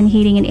Morrison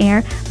Heating and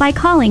Air by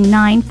calling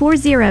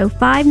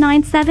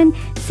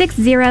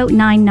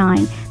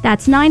 940-597-6099.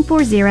 That's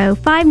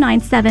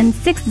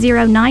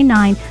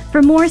 940-597-6099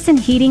 for Morrison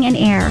Heating and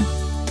Air.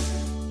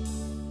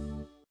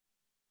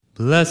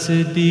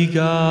 Blessed be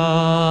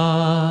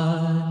God,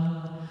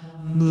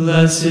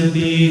 blessed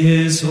be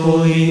His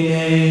holy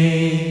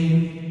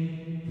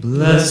name,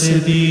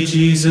 blessed be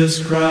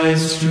Jesus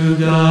Christ, true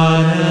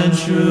God and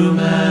true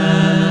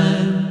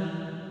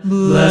man,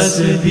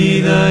 blessed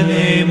be the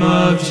name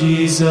of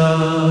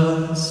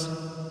Jesus.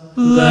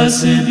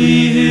 Blessed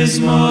be his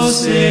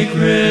most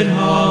sacred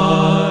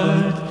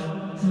heart.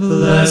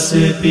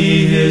 Blessed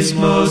be his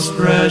most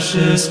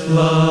precious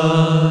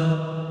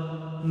blood.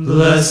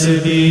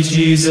 Blessed be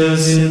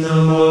Jesus in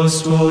the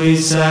most holy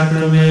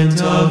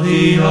sacrament of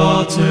the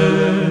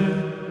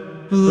altar.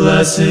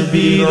 Blessed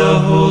be the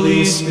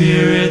Holy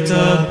Spirit,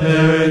 the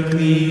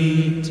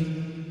Paraclete.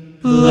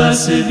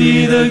 Blessed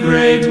be the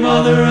great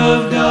Mother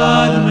of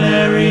God,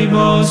 Mary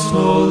most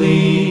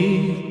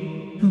holy.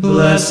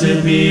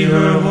 Blessed be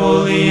her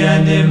holy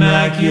and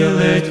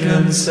immaculate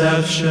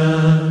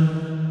conception.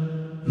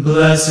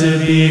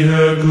 Blessed be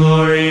her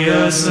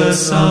glorious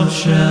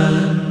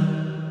assumption.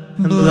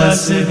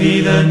 Blessed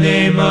be the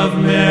name of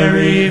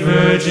Mary,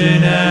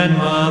 Virgin and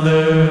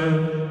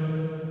Mother.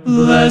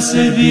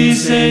 Blessed be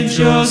Saint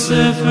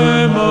Joseph,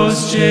 her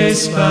most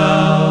chaste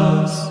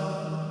spouse.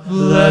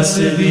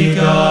 Blessed be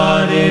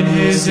God in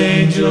his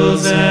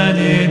angels and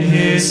in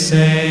his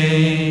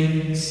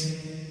saints.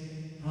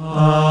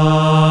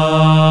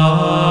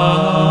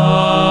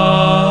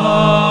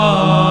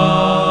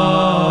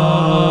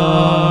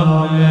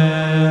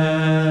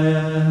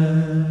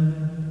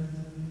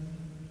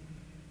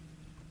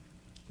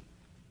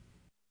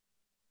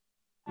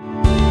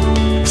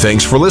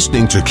 Thanks for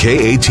listening to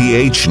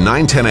KATH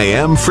 910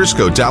 AM,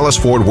 Frisco, Dallas,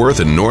 Fort Worth,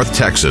 and North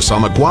Texas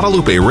on the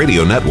Guadalupe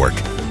Radio Network.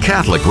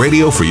 Catholic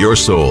radio for your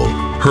soul.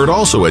 Heard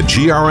also at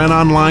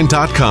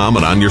grnonline.com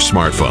and on your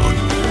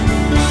smartphone.